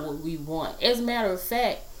not what we want. As a matter of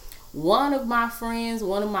fact, one of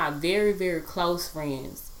my very, very close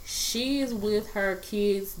friends, she is with her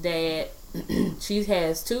kid's dad. She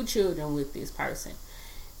has 2 children with this person.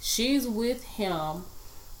 She's with him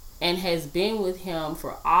and has been with him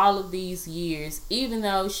for all of these years, even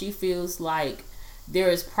though she feels like there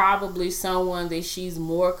is probably someone that she's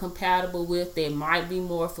more compatible with that might be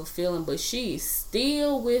more fulfilling, but she is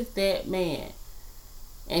still with that man.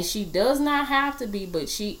 And she does not have to be, but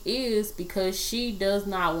she is, because she does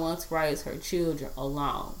not want to raise her children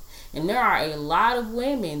alone. And there are a lot of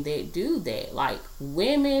women that do that. Like,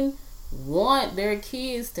 women want their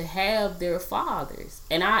kids to have their fathers.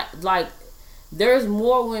 And there's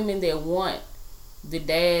more women that want the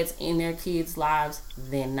dads in their kids' lives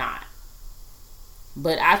than not.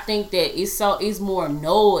 But I think that it's more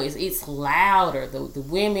noise. It's louder. The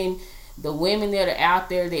women that are out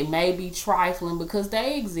there that may be trifling, because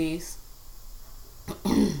they exist.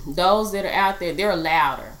 Those that are out there, they're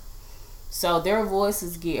louder. So their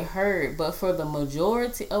voices get heard. But for the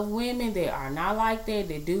majority of women that are not like that,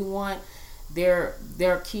 that do want their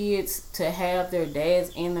kids to have their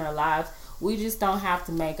dads in their lives, we just don't have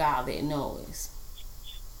to make all that noise.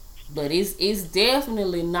 But it's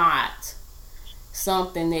definitely not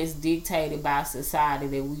something that's dictated by society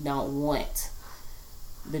that we don't want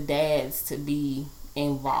the dads to be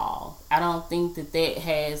involved. I don't think that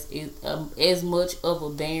has as much of a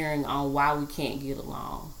bearing on why we can't get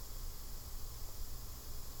along.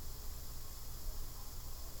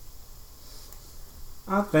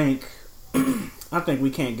 I think we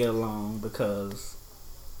can't get along because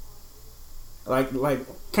like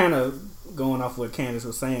kind of going off what Candace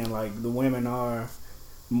was saying, like the women are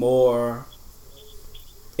more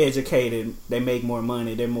educated, they make more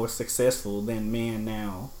money, they're more successful than men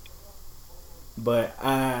now. But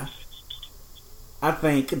I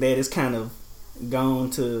think that it's kind of gone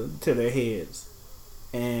to their heads,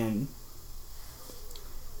 and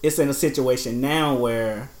it's in a situation now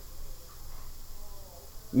where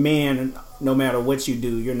men, no matter what you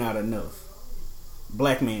do, you're not enough.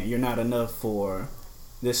 Black man, you're not enough for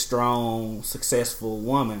this strong, successful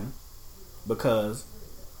woman, because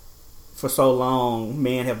for so long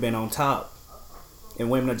men have been on top and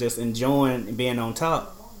women are just enjoying being on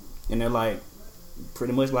top, and they're like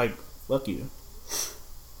pretty much like, fuck you.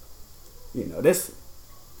 You know, that's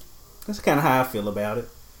kind of how I feel about it.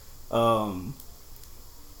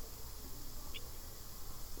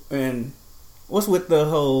 And what's with the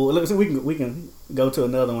whole? Listen, we can go to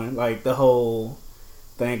another one, like the whole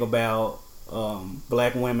thing about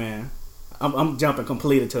black women. I'm jumping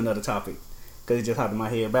completely to another topic because it just hopped in my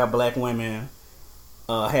head about black women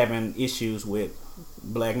having issues with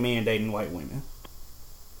black men dating white women.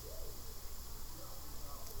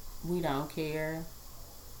 We don't care.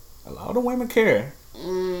 A lot of women care.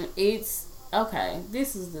 It's okay.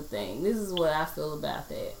 This is the thing. This is what I feel about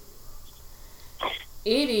that.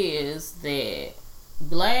 It is that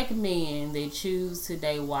black men that choose to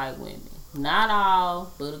date white women, not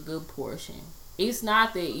all, but a good portion. It's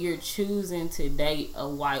not that you're choosing to date a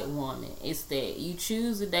white woman. It's that you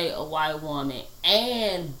choose to date a white woman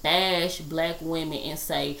and bash black women and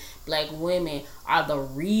say black women are the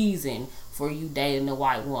reason for you dating a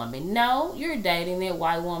white woman. No, you're dating that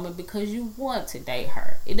white woman because you want to date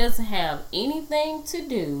her. It doesn't have anything to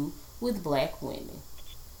do with black women.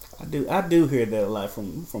 I do hear that a lot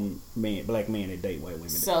from black men that date white women.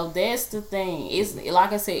 So that's the thing. It's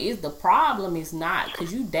like I said. It's the problem is not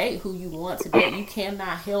because you date who you want to date. You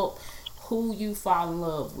cannot help who you fall in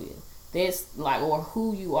love with. That's like or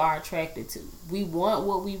who you are attracted to. We want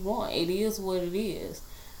what we want. It is what it is.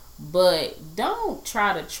 But don't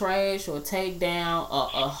try to trash or take down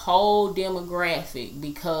a whole demographic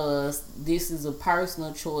because this is a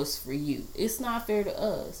personal choice for you. It's not fair to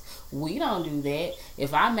us. We don't do that.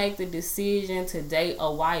 If I make the decision to date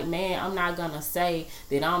a white man, I'm not going to say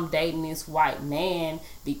that I'm dating this white man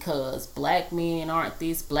because black men aren't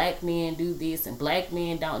this, black men do this, and black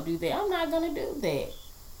men don't do that. I'm not going to do that.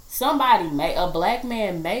 A black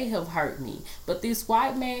man may have hurt me, but this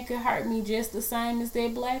white man could hurt me just the same as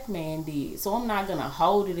that black man did. So I'm not going to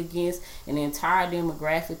hold it against an entire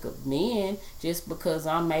demographic of men just because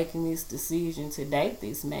I'm making this decision to date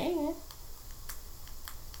this man.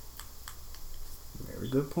 Very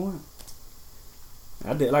good point.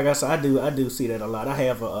 Like I said, I do see that a lot. I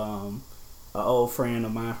have a old friend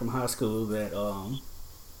of mine from high school that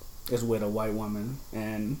is with a white woman,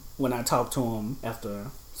 and when I talked to him after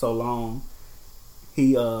so long,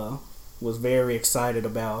 he was very excited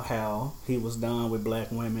about how he was done with black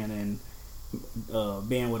women and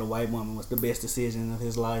being with a white woman was the best decision of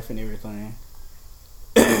his life and everything.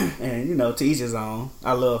 And you know, to each his own.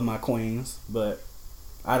 I love my queens, but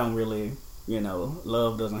I don't really,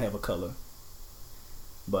 love doesn't have a color.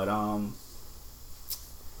 But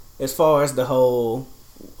as far as the whole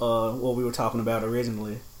what we were talking about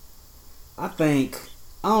originally, I think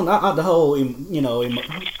the whole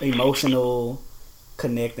emotional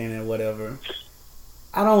connecting and whatever.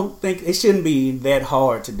 I don't think it shouldn't be that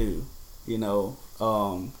hard to do,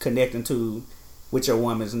 connecting with your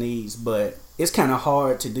woman's needs, but it's kind of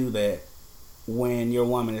hard to do that when your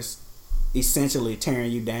woman is essentially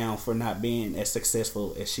tearing you down for not being as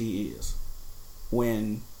successful as she is.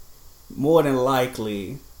 When more than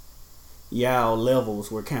likely y'all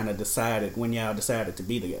levels were kind of decided when y'all decided to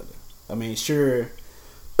be together. I mean, sure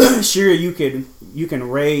you can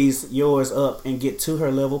raise yours up and get to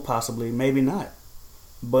her level, possibly, maybe not.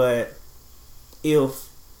 But if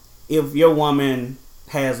your woman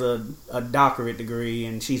has a doctorate degree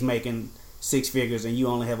and she's making six figures and you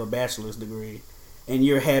only have a bachelor's degree and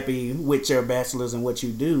you're happy with your bachelor's and what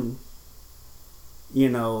you do,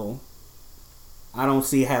 I don't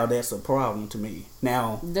see how that's a problem to me.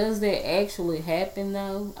 Now, does that actually happen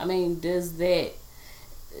though? I mean, is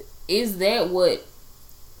that what,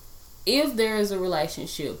 if there is a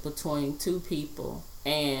relationship between two people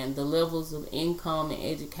and the levels of income and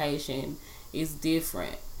education is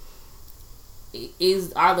different,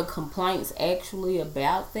 are the complaints actually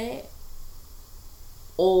about that?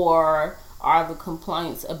 Or are the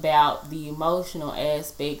complaints about the emotional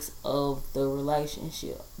aspects of the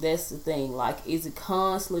relationship? That's the thing. Like, is it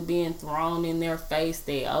constantly being thrown in their face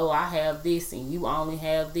that, oh, I have this and you only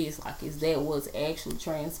have this? Like, is that what's actually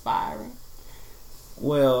transpiring?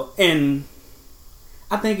 Well, and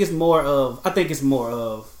I think it's more of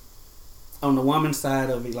on the woman's side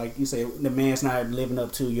of it, like you say, the man's not living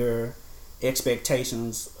up to your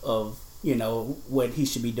expectations of, what he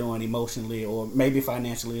should be doing emotionally or maybe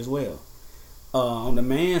financially as well. On the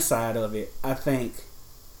man's side of it, I think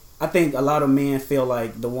a lot of men feel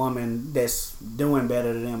like the woman that's doing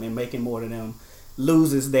better than them and making more than them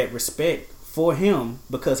loses that respect for him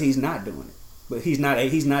because he's not doing it. But he's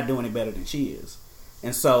not doing it better than she is.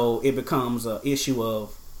 And so it becomes an issue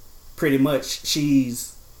of pretty much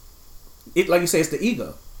like you say, it's the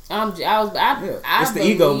ego. It's the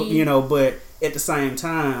ego, but at the same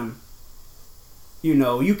time,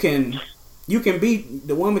 you can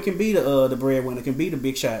the woman can be the breadwinner, can be the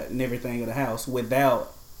big shot and everything of the house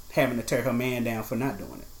without having to tear her man down for not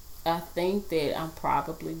doing it. I think that I'm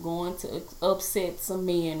probably going to upset some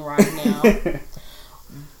men right now.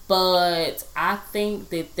 But I think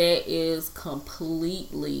that is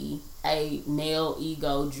completely a male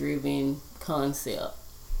ego driven concept.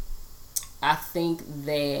 I think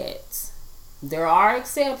that there are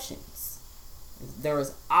exceptions.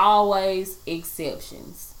 There's always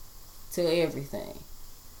exceptions to everything.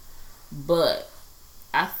 But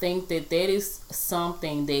I think that is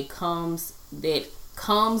something that comes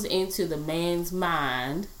into the man's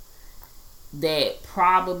mind that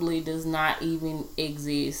probably does not even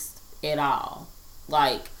exist at all.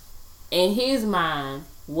 Like, in his mind,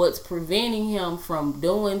 what's preventing him from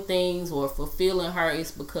doing things or fulfilling her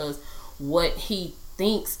is because what he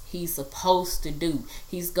thinks he's supposed to do.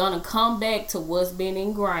 He's gonna come back to what's been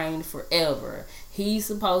ingrained forever. He's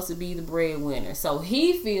supposed to be the breadwinner. So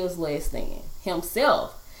he feels less than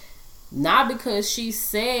himself. Not because she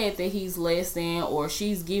said that he's less than or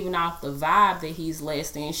she's giving off the vibe that he's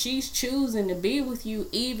less than. She's choosing to be with you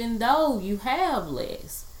even though you have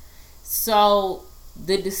less. So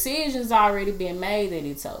the decision's already been made that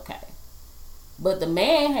it's okay. But the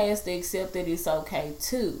man has to accept that it's okay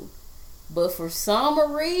too. But for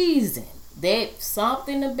some reason, that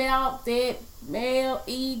something about that male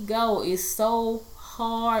ego is so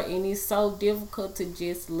hard and it's so difficult to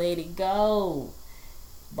just let it go.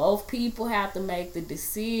 Both people have to make the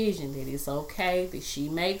decision that it's okay, that she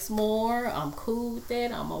makes more. I'm cool with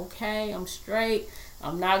that. I'm okay. I'm straight.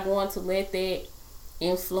 I'm not going to let that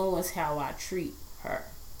influence how I treat her.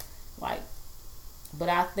 But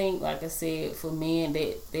I think, like I said, for men,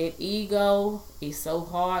 that ego is so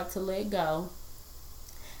hard to let go.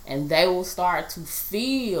 And they will start to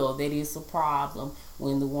feel that it's a problem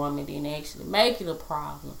when the woman didn't actually make it a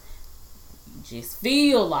problem. Just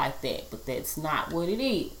feel like that, but that's not what it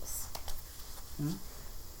is.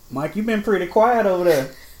 Mike, you've been pretty quiet over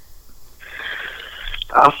there.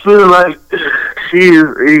 I feel like she is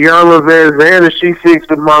y'all advantage. She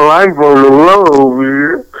fixing my life on the low over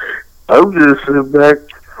here. I'm just sitting back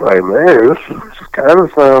like, man, this kind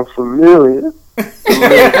of sounds familiar.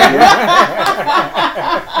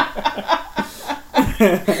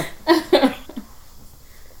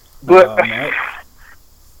 But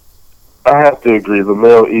I have to agree, the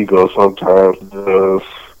male ego sometimes does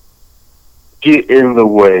get in the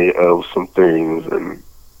way of some things. And,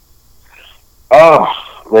 oh,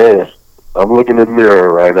 man, I'm looking in the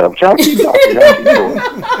mirror right now. I'm trying to keep talking.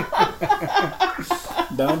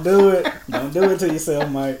 Don't do it. Don't do it to yourself,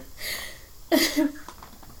 Mike.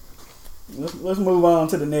 Let's move on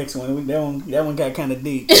to the next one. That one got kind of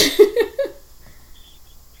deep. Let's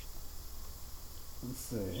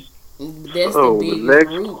see. That's the biggest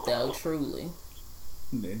root, though, truly.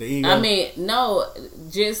 The ego. I mean, no,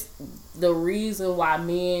 just the reason why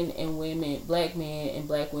men and women, black men and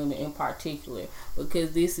black women in particular,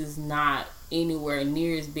 because this is not anywhere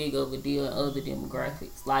near as big of a deal in other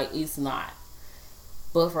demographics. Like, it's not.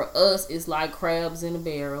 But for us, it's like crabs in a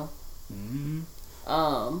barrel. Mm-hmm.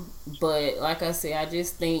 But like I said, I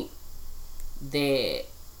just think that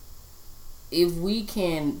if we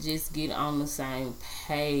can just get on the same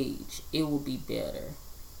page, it will be better.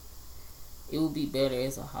 It will be better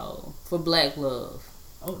as a whole for black love.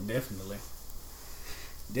 Oh, definitely.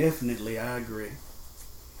 Definitely, I agree.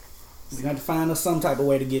 We got to find us some type of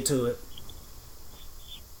way to get to it.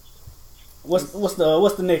 What's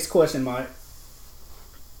the next question, Mike?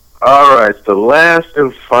 All right, the last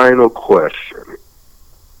and final question.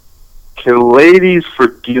 Can ladies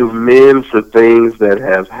forgive men for things that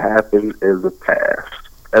have happened in the past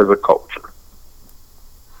as a culture?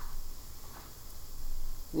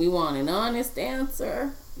 We want an honest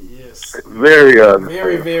answer. Yes. Very honest.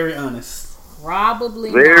 Very, very honest.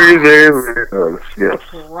 Probably very, not. Very, very honest, yes.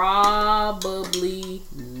 Probably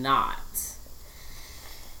not.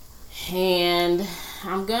 And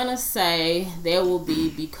I'm gonna say there will be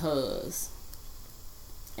because,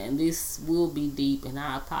 and this will be deep and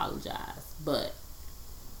I apologize, but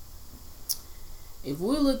if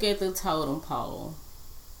we look at the totem pole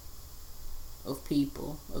of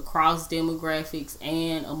people across demographics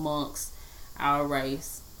and amongst our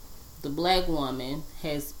race, the black woman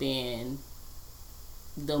has been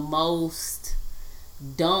the most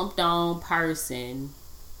dumped on person,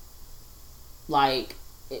 like,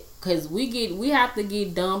 because we have to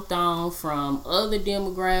get dumped on from other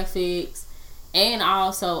demographics and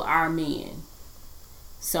also our men.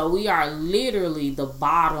 So we are literally the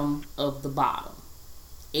bottom of the bottom.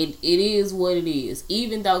 It is what it is.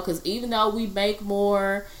 Even though we make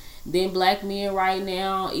more than black men right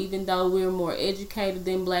now, even though we're more educated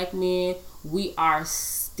than black men, we are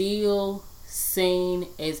still seen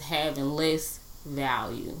as having less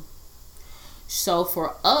value. So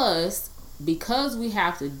for us, because we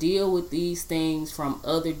have to deal with these things from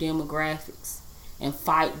other demographics and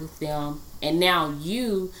fight with them, and now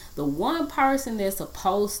you, the one person that's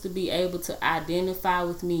supposed to be able to identify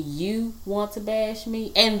with me, you want to bash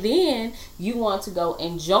me, and then you want to go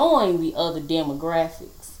and join the other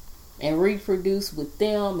demographics and reproduce with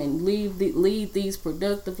them and lead these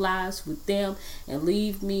productive lives with them and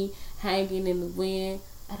leave me hanging in the wind.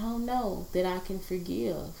 I don't know that I can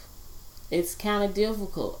forgive. It's kind of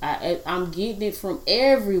difficult. I'm getting it from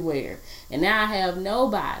everywhere, and now I have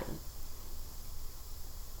nobody.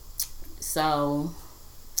 So,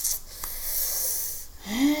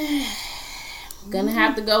 gonna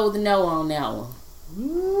have to go with a no on that one.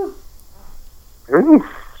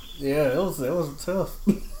 Yeah, it was tough.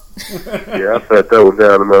 Yeah, I felt that was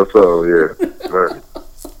down in my soul. Yeah, right.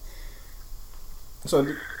 So,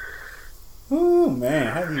 oh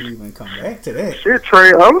man, how do you even come back to that? Shit,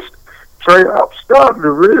 Trey, I'm starting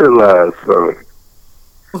to realize something.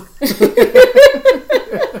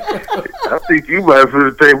 I think you might have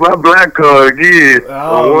to take my black card again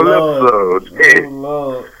on one episode. Yeah. Oh,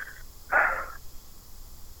 Lord.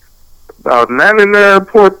 About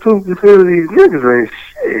 99.2% of these niggas ain't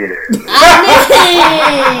shit.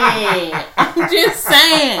 I mean, I'm just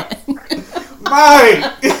saying. Mike!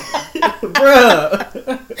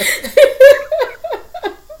 Bruh.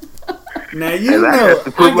 Now you and know I have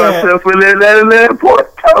to put myself in that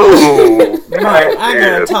 99.2. Mike, I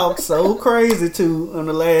got talked so crazy too on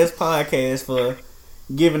the last podcast for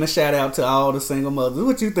giving a shout out to all the single mothers.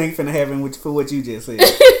 What you think finna happen for what you just said?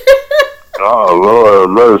 Oh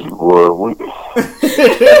Lord, mercy, boy.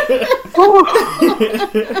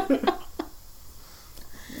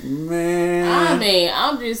 Man, I mean,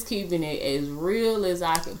 I'm just keeping it as real as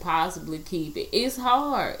I can possibly keep it. It's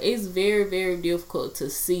hard. It's very, very difficult to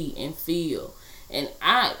see and feel. And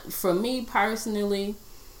for me personally,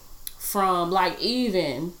 from like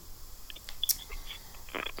even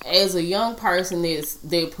as a young person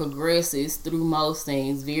that progresses through most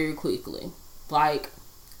things very quickly, like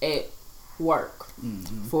at work,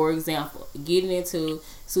 for example, getting into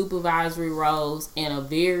supervisory roles in a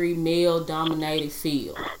very male-dominated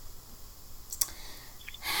field.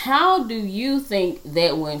 How do you think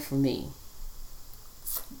that went for me?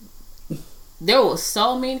 There were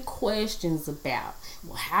so many questions about,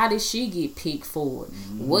 well, how did she get picked for it?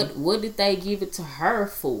 What did they give it to her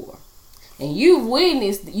for? And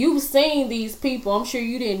you've seen these people. I'm sure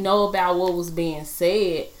you didn't know about what was being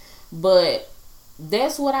said, but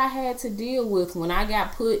that's what I had to deal with when I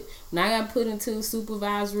got put into a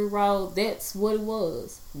supervisory role. That's what it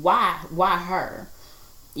was. Why her?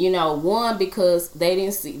 You know, one, because they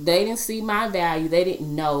didn't see my value. They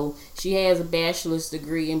didn't know she has a bachelor's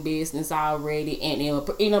degree in business already, and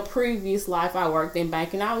in a previous life I worked in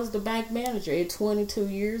banking. I was the bank manager at 22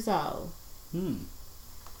 years old.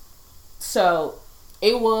 So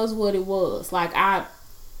it was what it was. Like I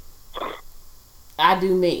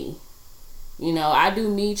do me. You know, I do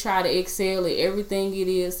me, try to excel at everything it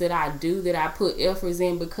is that I do, that I put efforts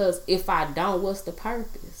in, because if I don't, what's the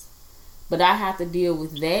purpose? But I have to deal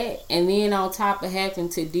with that. And then on top of having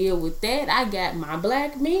to deal with that, I got my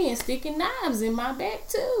black men sticking knives in my back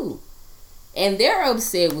too. And they're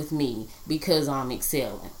upset with me because I'm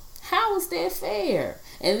excelling. How is that fair?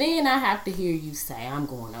 And then I have to hear you say, I'm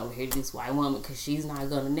going over here to this white woman because she's not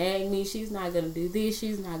going to nag me. She's not going to do this.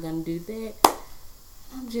 She's not going to do that.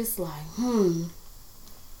 I'm just like,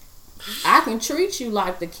 I can treat you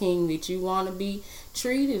like the king that you want to be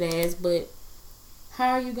treated as, but how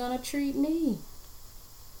are you going to treat me?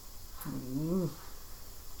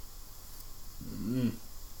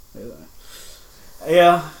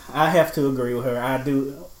 Yeah, I have to agree with her. I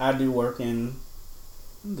do work in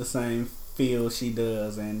the same field she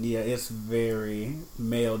does, and yeah, it's very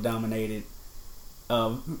male dominated,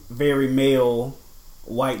 very male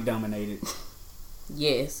white dominated.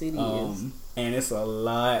 Yes, it is. And it's a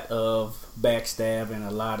lot of backstabbing,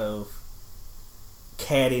 a lot of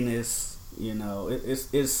cattiness. You know,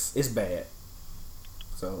 it's bad.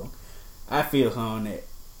 So I feel her on that.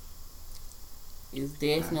 It's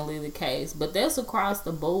definitely the case, but that's across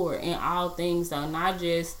the board in all things, though, not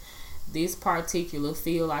just this particular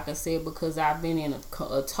field. Like I said, because I've been in a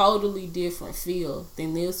totally different field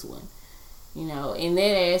than this one. You know, in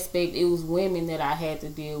that aspect, it was women that I had to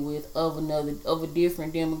deal with of a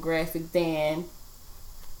different demographic than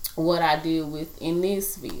what I deal with in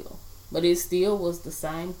this field. But it still was the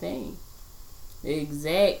same thing. The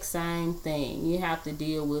exact same thing. You have to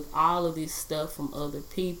deal with all of this stuff from other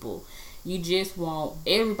people. You just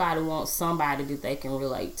everybody wants somebody that they can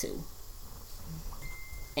relate to.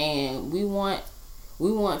 And we want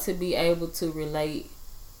to be able to relate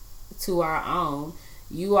to our own.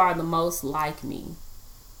 You are the most like me.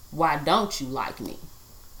 Why don't you like me?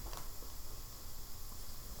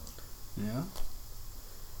 Yeah.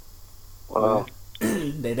 Wow.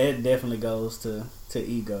 That definitely goes to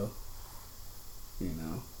ego. You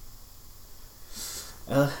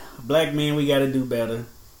know. Black men, we got to do better.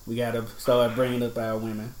 We got to start bringing up our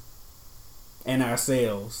women and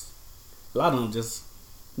ourselves. A lot of them just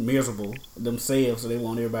miserable themselves, so they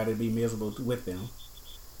want everybody to be miserable with them.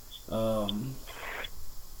 And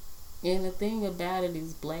the thing about it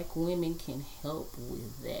is black women can help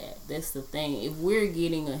with that. That's the thing. If we're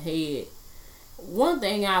getting ahead, one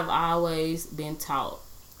thing I've always been taught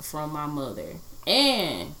from my mother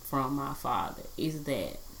and from my father is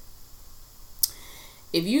that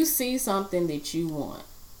if you see something that you want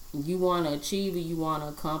to achieve it, you want to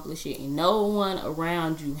accomplish it, and no one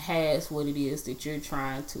around you has what it is that you're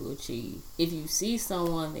trying to achieve. If you see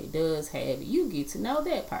someone that does have it, you get to know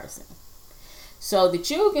that person so that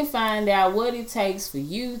you can find out what it takes for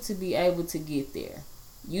you to be able to get there.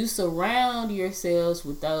 You surround yourselves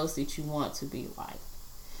with those that you want to be like.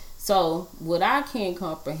 So what I can't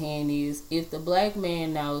comprehend is if the black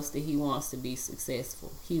man knows that he wants to be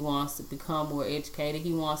successful, he wants to become more educated,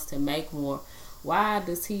 he wants to make more, why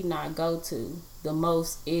does he not go to the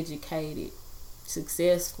most educated,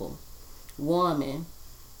 successful woman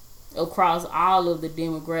across all of the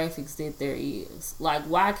demographics that there is? Like,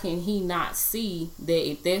 why can he not see that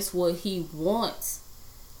if that's what he wants,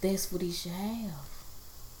 that's what he should have?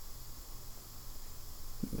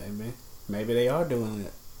 Maybe they are doing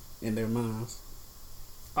it in their minds.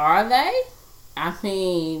 Are they? I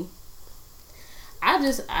mean, I've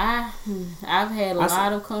had a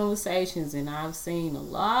lot of conversations and I've seen a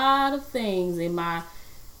lot of things in my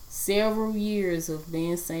several years of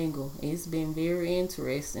being single. It's been very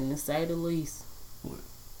interesting, to say the least.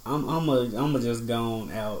 I'm just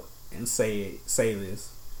going out and say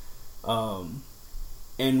this.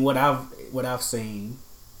 And what I've seen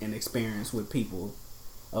and experienced with people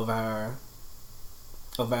of our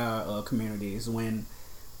communities, when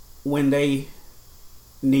they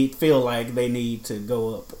feel like they need to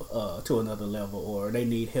go up to another level, or they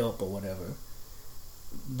need help or whatever,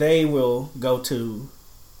 they will go to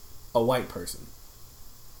a white person.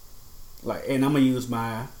 Like, and I'm gonna use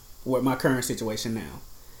my current situation now.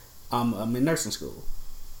 I'm in nursing school,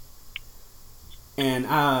 and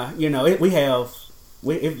we have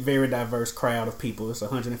a very diverse crowd of people. It's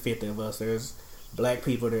 150 of us. There's black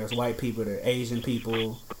people, there's white people, there's Asian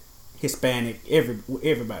people, Hispanic,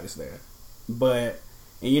 everybody's there. But,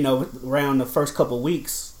 and around the first couple of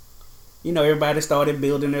weeks, everybody started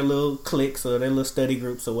building their little cliques or their little study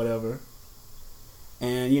groups or whatever.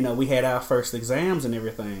 And, we had our first exams and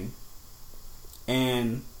everything.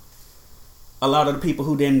 And a lot of the people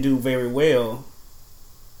who didn't do very well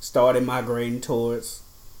started migrating towards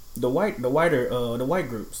the white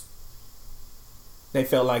groups. They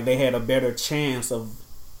felt like they had a better chance of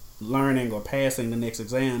learning or passing the next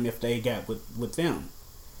exam if they got with them.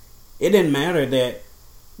 It didn't matter that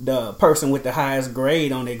the person with the highest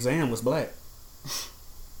grade on the exam was black.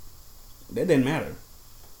 That didn't matter.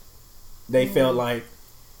 They felt like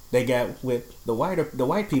they got with the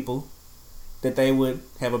white people that they would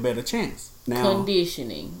have a better chance. Now,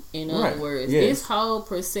 conditioning, in other words. Yes. This whole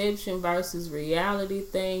perception versus reality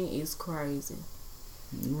thing is crazy.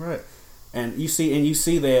 Right. And you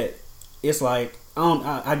see that it's like,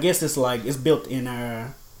 I guess it's like it's built in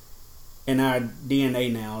our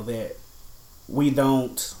DNA now that we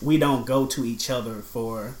don't go to each other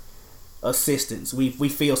for assistance. We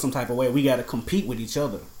feel some type of way. We got to compete with each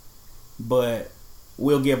other, but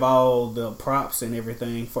we'll give all the props and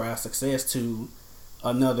everything for our success to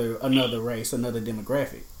another race, another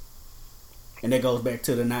demographic, and that goes back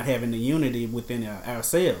to the not having the unity within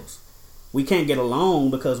ourselves. We can't get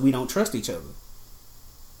along because we don't trust each other.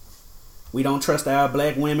 We don't trust our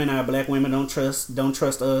black women. Our black women don't trust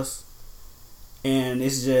us, and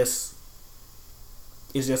it's just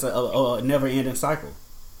a never-ending cycle.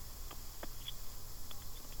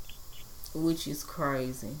 Which is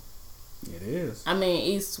crazy. It is. I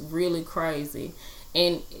mean, it's really crazy,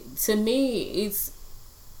 and to me, it's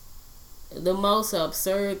the most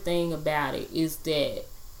absurd thing about it is that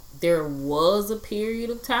there was a period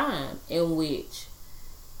of time in which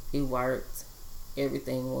it worked.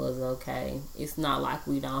 Everything was okay. It's not like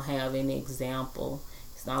we don't have an example.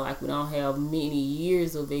 It's not like we don't have many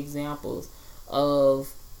years of examples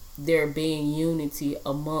of there being unity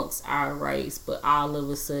amongst our race, but all of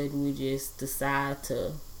a sudden we just decide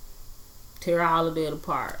to tear all of that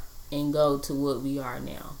apart and go to what we are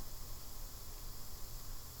now.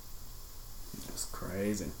 That's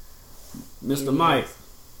crazy. Mr. Mike.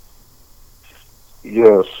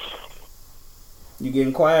 Yes. You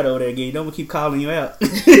getting quiet over there, Gee. Don't keep calling you out.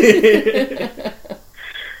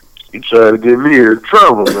 You trying to get me in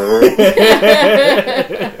trouble, man.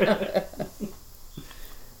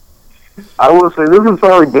 I would say this has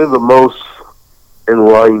probably been the most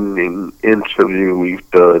enlightening interview we've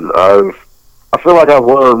done. I feel like I've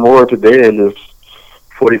learned more today in this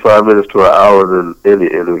 45 minutes to an hour than any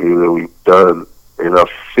interview that we've done. And I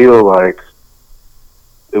feel like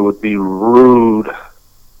it would be rude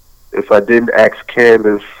if I didn't ask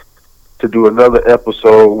Candace to do another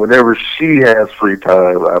episode whenever she has free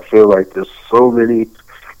time. I feel like there's so many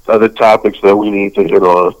other topics that we need to hit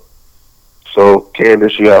on. So,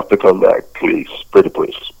 Candace, you have to come back, please. Pretty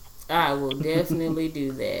please. I will definitely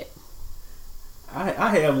do that.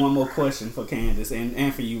 I have one more question for Candace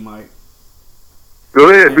and for you, Mike. Go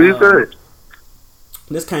ahead, do your thing.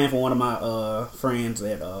 This came from one of my friends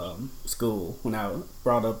at school when I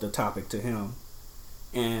brought up the topic to him.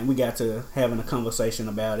 And we got to having a conversation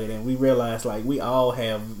about it, and we realized like we all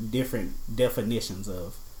have different definitions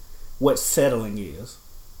of what settling is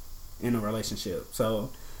in a relationship.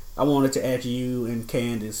 So I wanted to ask you and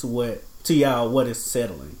Candace what is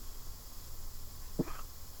settling?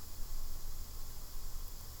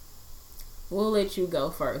 We'll let you go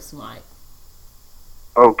first, Mike.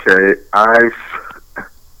 Okay, I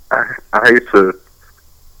hate to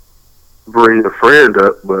bring a friend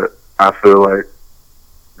up, but I feel like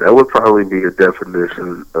that would probably be a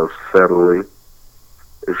definition of settling.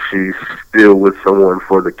 If she's still with someone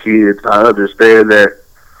for the kids, I understand that,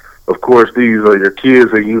 of course, these are your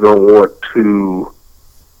kids and you don't want to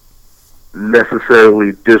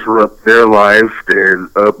necessarily disrupt their life and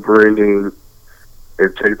upbringing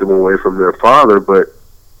and take them away from their father, but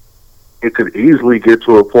it could easily get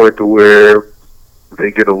to a point to where they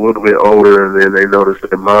get a little bit older and then they notice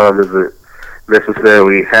their mom isn't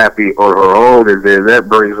necessarily happy on her own, and then that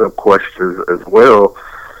brings up questions as well.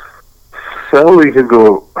 Settling can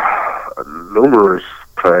go numerous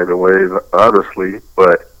kind of ways, honestly,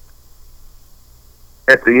 but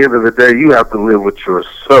at the end of the day, you have to live with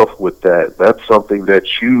yourself with that. That's something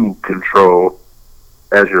that you control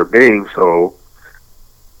as your being, so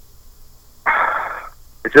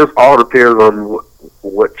it just all depends on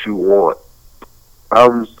what you want.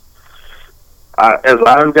 As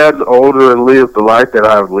I've gotten older and lived the life that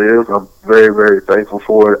I've lived, I'm very, very thankful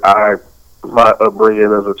for it. My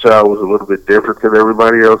upbringing as a child was a little bit different than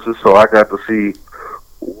everybody else's, so I got to see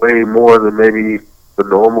way more than maybe the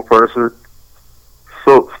normal person.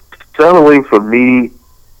 So settling for me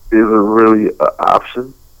isn't really an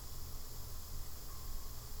option.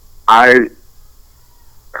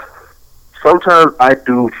 Sometimes I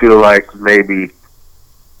do feel like maybe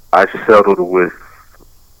I settled with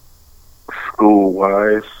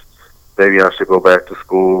school-wise. Maybe I should go back to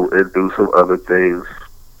school and do some other things.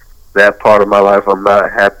 That part of my life I'm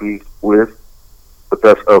not happy with, but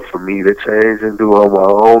that's up for me to change and do on my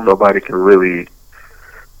own. Nobody can really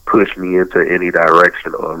push me into any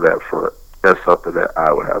direction on that front. That's something that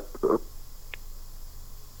I would have to do.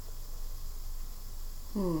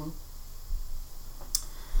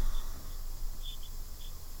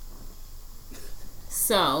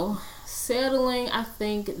 So, settling, I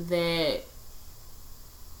think that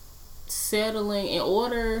settling, in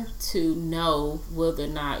order to know whether or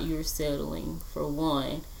not you're settling, for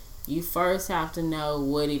one, you first have to know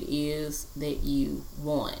what it is that you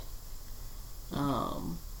want.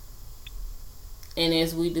 And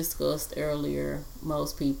as we discussed earlier,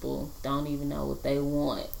 most people don't even know what they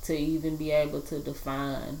want to even be able to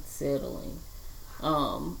define settling.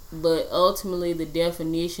 But ultimately, the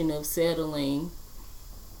definition of settling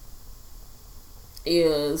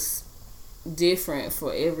is different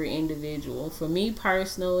for every individual. For me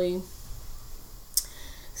personally,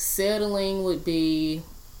 settling would be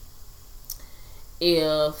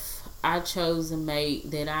if I chose a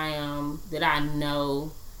mate that I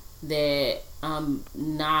know that I'm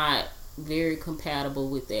not very compatible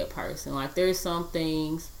with that person. Like, there's some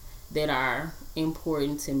things that are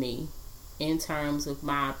important to me in terms of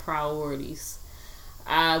my priorities.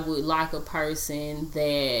 I would like a person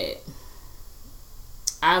that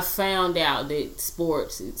I found out that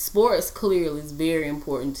sports clearly is very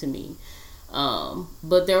important to me.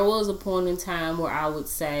 But there was a point in time where I would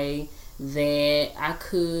say that I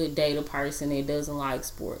could date a person that doesn't like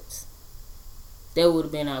sports. That would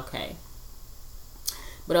have been okay.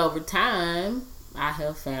 But over time, I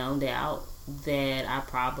have found out that I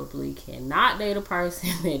probably cannot date a person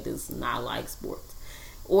that does not like sports.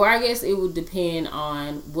 Or I guess it would depend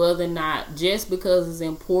on whether or not, just because it's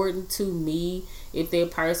important to me, if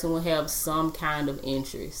that person will have some kind of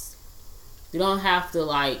interest. You don't have to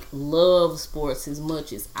like love sports as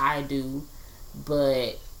much as I do,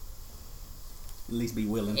 but at least be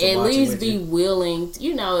willing to watch it with you. At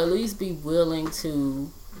least be willing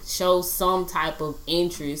to show some type of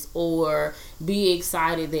interest or be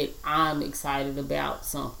excited that I'm excited about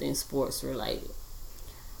something sports related.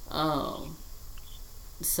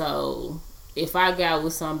 So if I got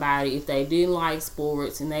with somebody, if they didn't like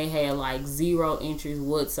sports and they had like zero interest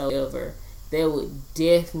whatsoever, that would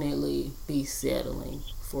definitely be settling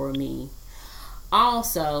for me.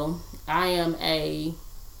 Also, I am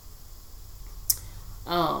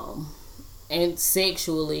and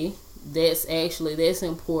sexually, that's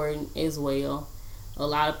important as well. A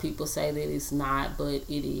lot of people say that it's not, but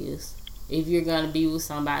it is. If you're going to be with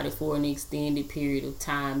somebody for an extended period of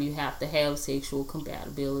time, you have to have sexual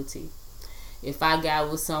compatibility. If I got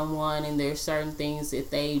with someone and there's certain things that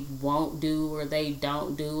they won't do or they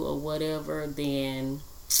don't do or whatever, then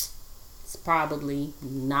it's probably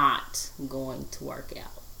not going to work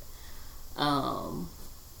out.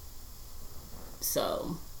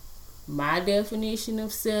 So my definition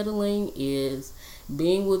of settling is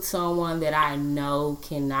being with someone that I know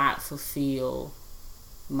cannot fulfill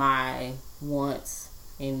my wants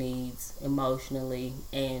and needs emotionally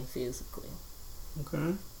and physically.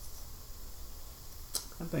 Okay.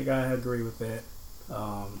 I think I agree with that.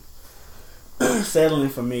 Settling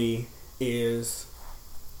for me is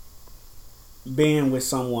being with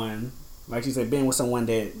someone, like you said, being with someone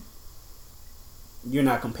that you're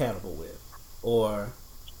not compatible with or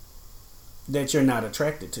that you're not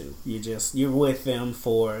attracted to. You're with them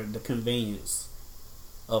for the convenience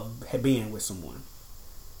of being with someone.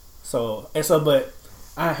 But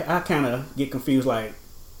I kind of get confused, like,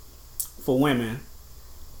 for women,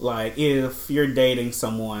 like, if you're dating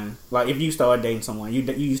someone, like, if you start dating someone, you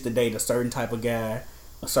used to date a certain type of guy,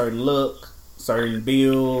 a certain look, certain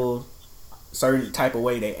build, certain type of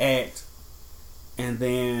way they act, and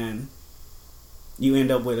then you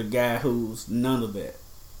end up with a guy who's none of that.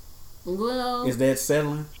 Well, is that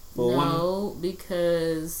settling for a woman? No,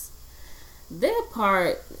 because that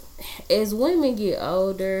part, as women get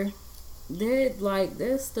older,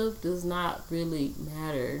 that stuff does not really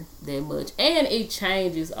matter that much, and it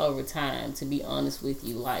changes over time. To be honest with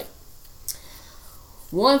you, like,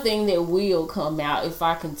 one thing that will come out if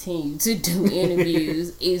I continue to do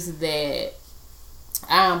interviews is that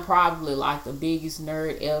I'm probably like the biggest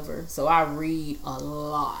nerd ever, so I read a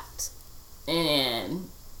lot, and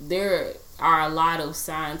there are a lot of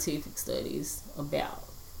scientific studies about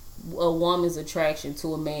a woman's attraction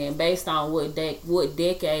to a man based on what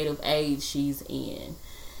decade of age she's in.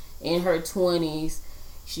 In her 20s,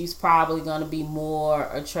 she's probably going to be more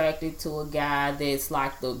attracted to a guy that's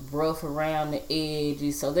like the rough around the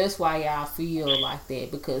edges. So that's why y'all feel like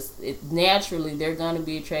that, because naturally they're going to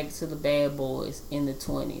be attracted to the bad boys in the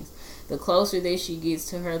 20s. The closer that she gets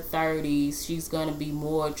to her 30s, she's going to be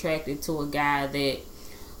more attracted to a guy that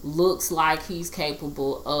looks like he's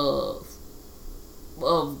capable of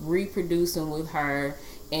reproducing with her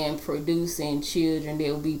and producing children that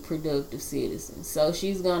will be productive citizens. So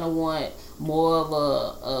she's gonna want more of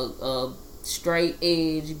a straight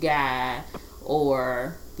edge guy,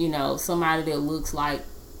 or somebody that looks like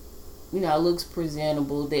looks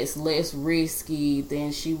presentable, that's less risky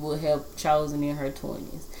than she would have chosen in her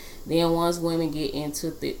 20s. Then once women get into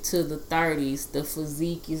the 30s, the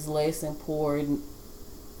physique is less important.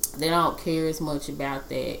 They don't care as much about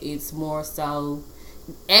that. It's more so,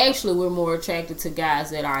 actually, we're more attracted to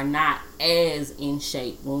guys that are not as in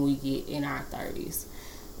shape when we get in our 30s.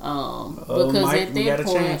 Because Mike, at that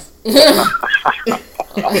point,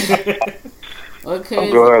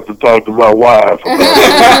 I'm gonna have to talk to my wife about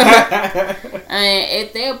it. And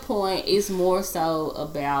at that point, it's more so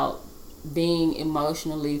about being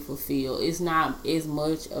emotionally fulfilled. It's not as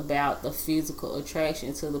much about the physical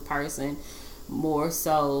attraction to the person, more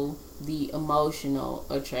so the emotional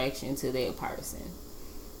attraction to that person.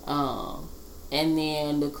 And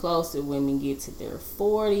then the closer women get to their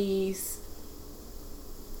 40s,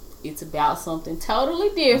 it's about something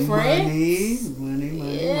totally different.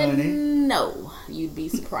 Money. No, you'd be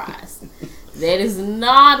surprised. That is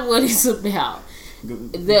not what it's about.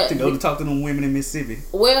 To go to talk to them women in Mississippi.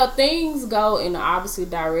 Well, things go in the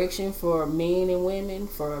opposite direction for men and women.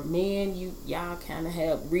 For men, y'all kind of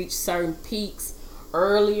have reached certain peaks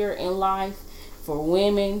earlier in life. For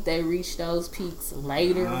women, they reach those peaks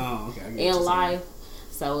later in life.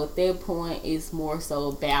 So at that point, it's more so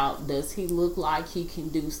about, does he look like he can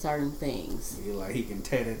do certain things? Yeah, like he can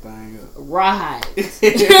tear that thing up. Right.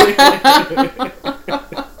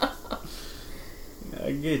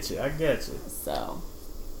 I get you. So.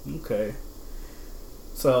 Okay.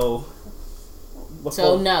 So.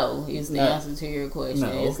 So no is the answer to your question.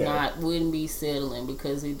 No, It's not, wouldn't be settling,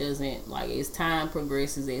 because it doesn't, like, as time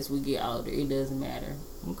progresses, as we get older, it doesn't matter.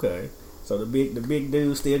 Okay. So the big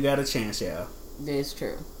dude still got a chance, y'all. That's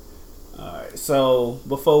true. Alright, so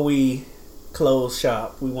before we close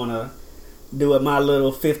shop, we want to do my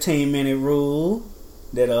little 15-minute rule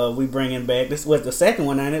that we bringing back. This was the second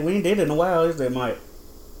one, ain't it? We ain't did it in a while, is it, Mike?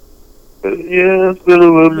 Yeah, it's been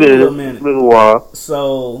a little minute. It's been a while.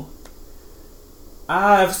 So,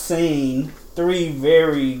 I've seen 3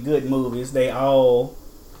 very good movies. They all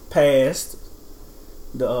passed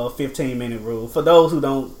the 15-minute rule. For those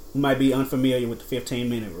who might be unfamiliar with the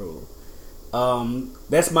 15-minute rule,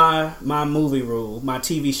 that's my movie rule. My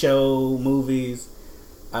TV show, movies,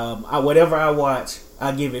 whatever I watch,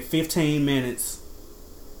 I give it 15 minutes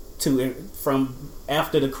from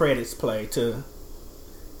after the credits play to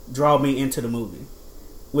draw me into the movie.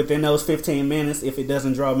 Within those 15 minutes, if it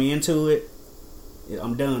doesn't draw me into it,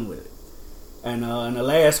 I'm done with it. And in the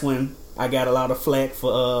last one, I got a lot of flack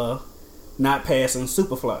for not passing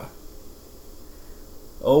Superfly.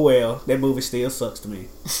 Oh well, that movie still sucks to me.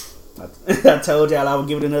 I told y'all I would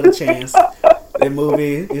give it another chance. That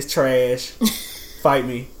movie is trash. Fight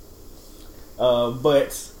me.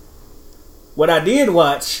 But what I did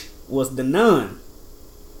watch was The Nun.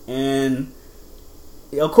 And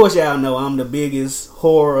of course y'all know I'm the biggest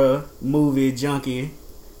horror movie junkie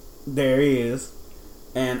there is.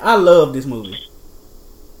 And I love this movie.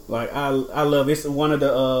 Like I love it. It's one of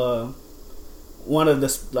the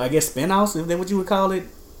I guess spin-offs, is that what you would call it?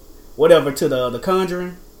 Whatever, to the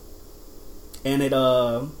Conjuring. And it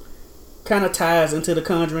kind of ties into the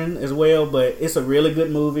Conjuring as well, but it's a really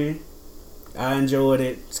good movie. I enjoyed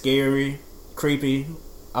it. Scary, creepy,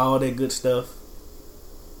 all that good stuff.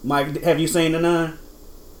 Mike, have you seen The Nun?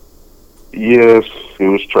 Yes, it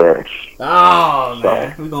was trash. Oh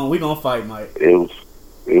man, we gonna fight, Mike. It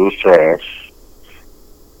was trash.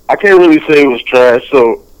 I can't really say it was trash.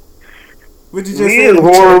 So me and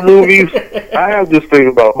horror movies, I have this thing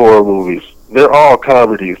about horror movies. They're all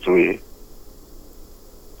comedies to me.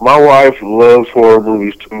 My wife loves horror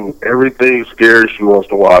movies too. Everything scary, she wants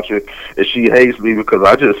to watch it. And she hates me because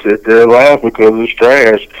I just sit there and laugh because it's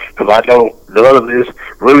trash. Because I know none of this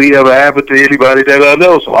really ever happened to anybody that I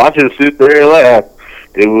know. So I just sit there and laugh.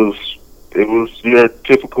 It was your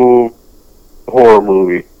typical horror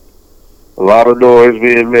movie. A lot of noise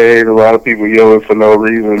being made, a lot of people yelling for no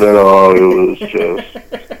reason at all. It was just,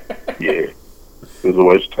 yeah. It was a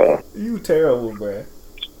waste of time. You terrible, bruh.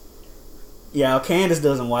 Yeah, Candace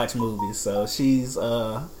doesn't watch movies, so she's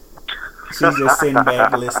just sitting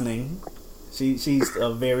back listening. She's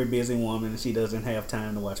a very busy woman. She doesn't have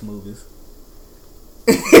time to watch movies.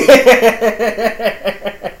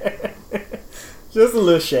 Just a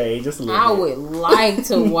little shade, just a little. I would like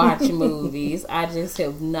to watch movies. I just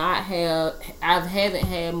haven't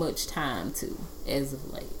had much time to as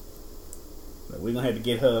of late. So we're gonna have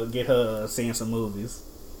to get her seeing some movies.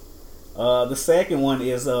 The second one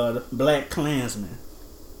is Black Klansman,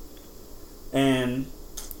 and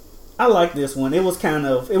I like this one. It was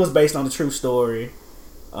based on a true story.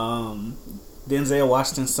 Denzel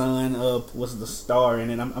Washington's son was the star in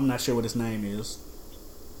it. I'm not sure what his name is,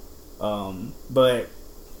 but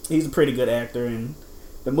he's a pretty good actor, and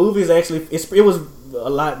the movie is actually it was a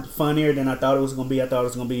lot funnier than I thought it was gonna be. I thought it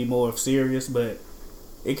was gonna be more serious, but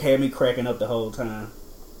it had me cracking up the whole time.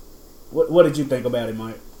 What did you think about it,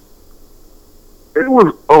 Mike? It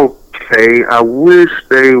was okay. I wish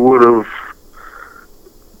they would have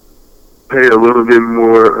paid a little bit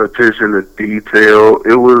more attention to detail.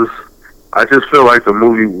 I just felt like the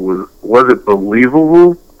movie wasn't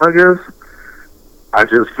believable, I guess. I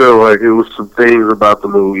just felt like it was some things about the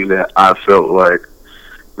movie that I felt like,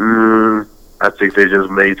 I think they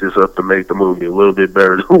just made this up to make the movie a little bit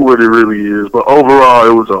better than what it really is. But overall,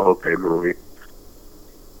 it was an okay movie.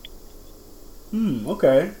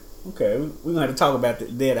 Okay. We're going to have to talk about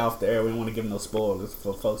that off the air. We don't want to give no spoilers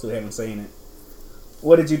for folks who haven't seen it.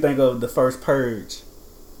 What did you think of the first Purge?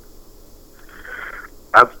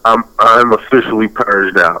 I'm officially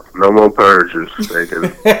purged out. No more purges. They can do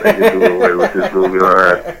away with this movie. All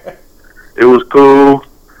right. It was cool,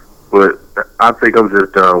 but I think I'm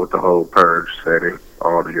just done with the whole Purge setting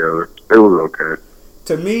altogether. It was okay.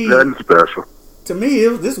 To me, nothing special. To me,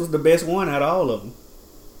 this was the best one out of all of them.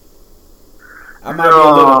 I might be a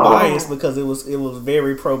little biased because it was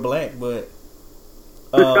very pro-black, but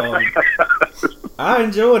I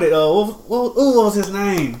enjoyed it. What was his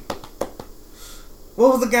name?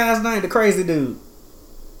 What was the guy's name? The crazy dude.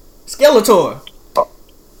 Skeletor.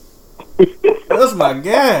 That's my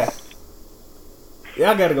guy.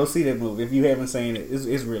 Y'all gotta go see that movie if you haven't seen it.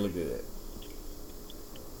 It's really good.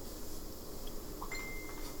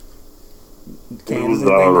 It was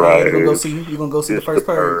alright. You gonna go see the first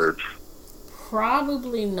Purge?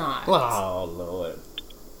 Probably not. Oh Lord.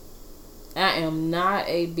 I am not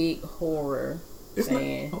a big horror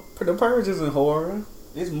fan. The Purge isn't horror.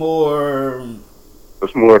 It's more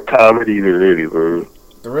comedy than anything.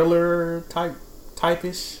 Thriller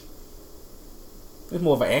type-ish. It's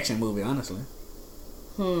more of an action movie, honestly.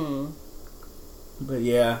 But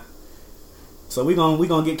yeah. So we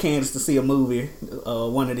gonna get Candace to see a movie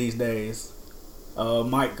one of these days.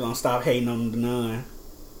 Mike gonna stop hating on The Nun.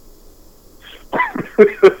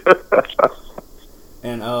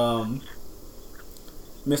 And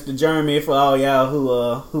Mr. Jeremy, for all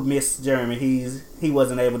y'all who missed Jeremy, he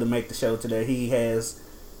wasn't able to make the show today. He has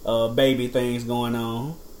baby things going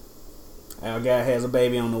on. Our guy has a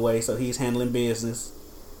baby on the way, so he's handling business.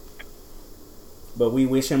 But we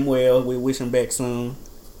wish him well. We wish him back soon.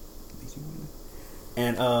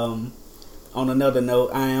 And on another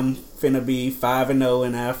note, I am finna be 5-0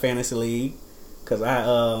 in our fantasy league. Cause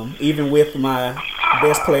I even with my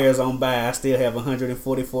best players on bye, I still have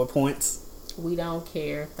 144 points. We don't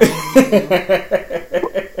care. Thank you.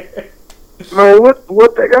 Man,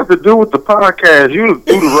 what they got to do with the podcast? You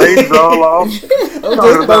threw the ratings all off. I'm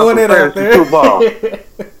just throwing it out there.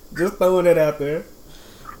 Just throwing it out there.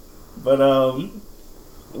 But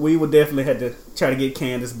we would definitely have to try to get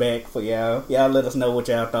Candace back for y'all. Y'all let us know what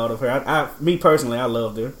y'all thought of her. Me personally, I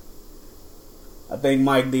loved her. I think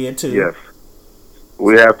Mike did too. Yes.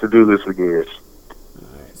 We have to do this again.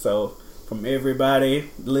 Alright, so from everybody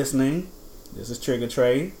listening, this is Trigger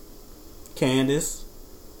Trey, Candace,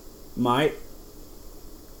 Mike.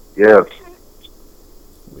 Yes.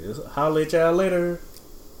 We'll holler at y'all later.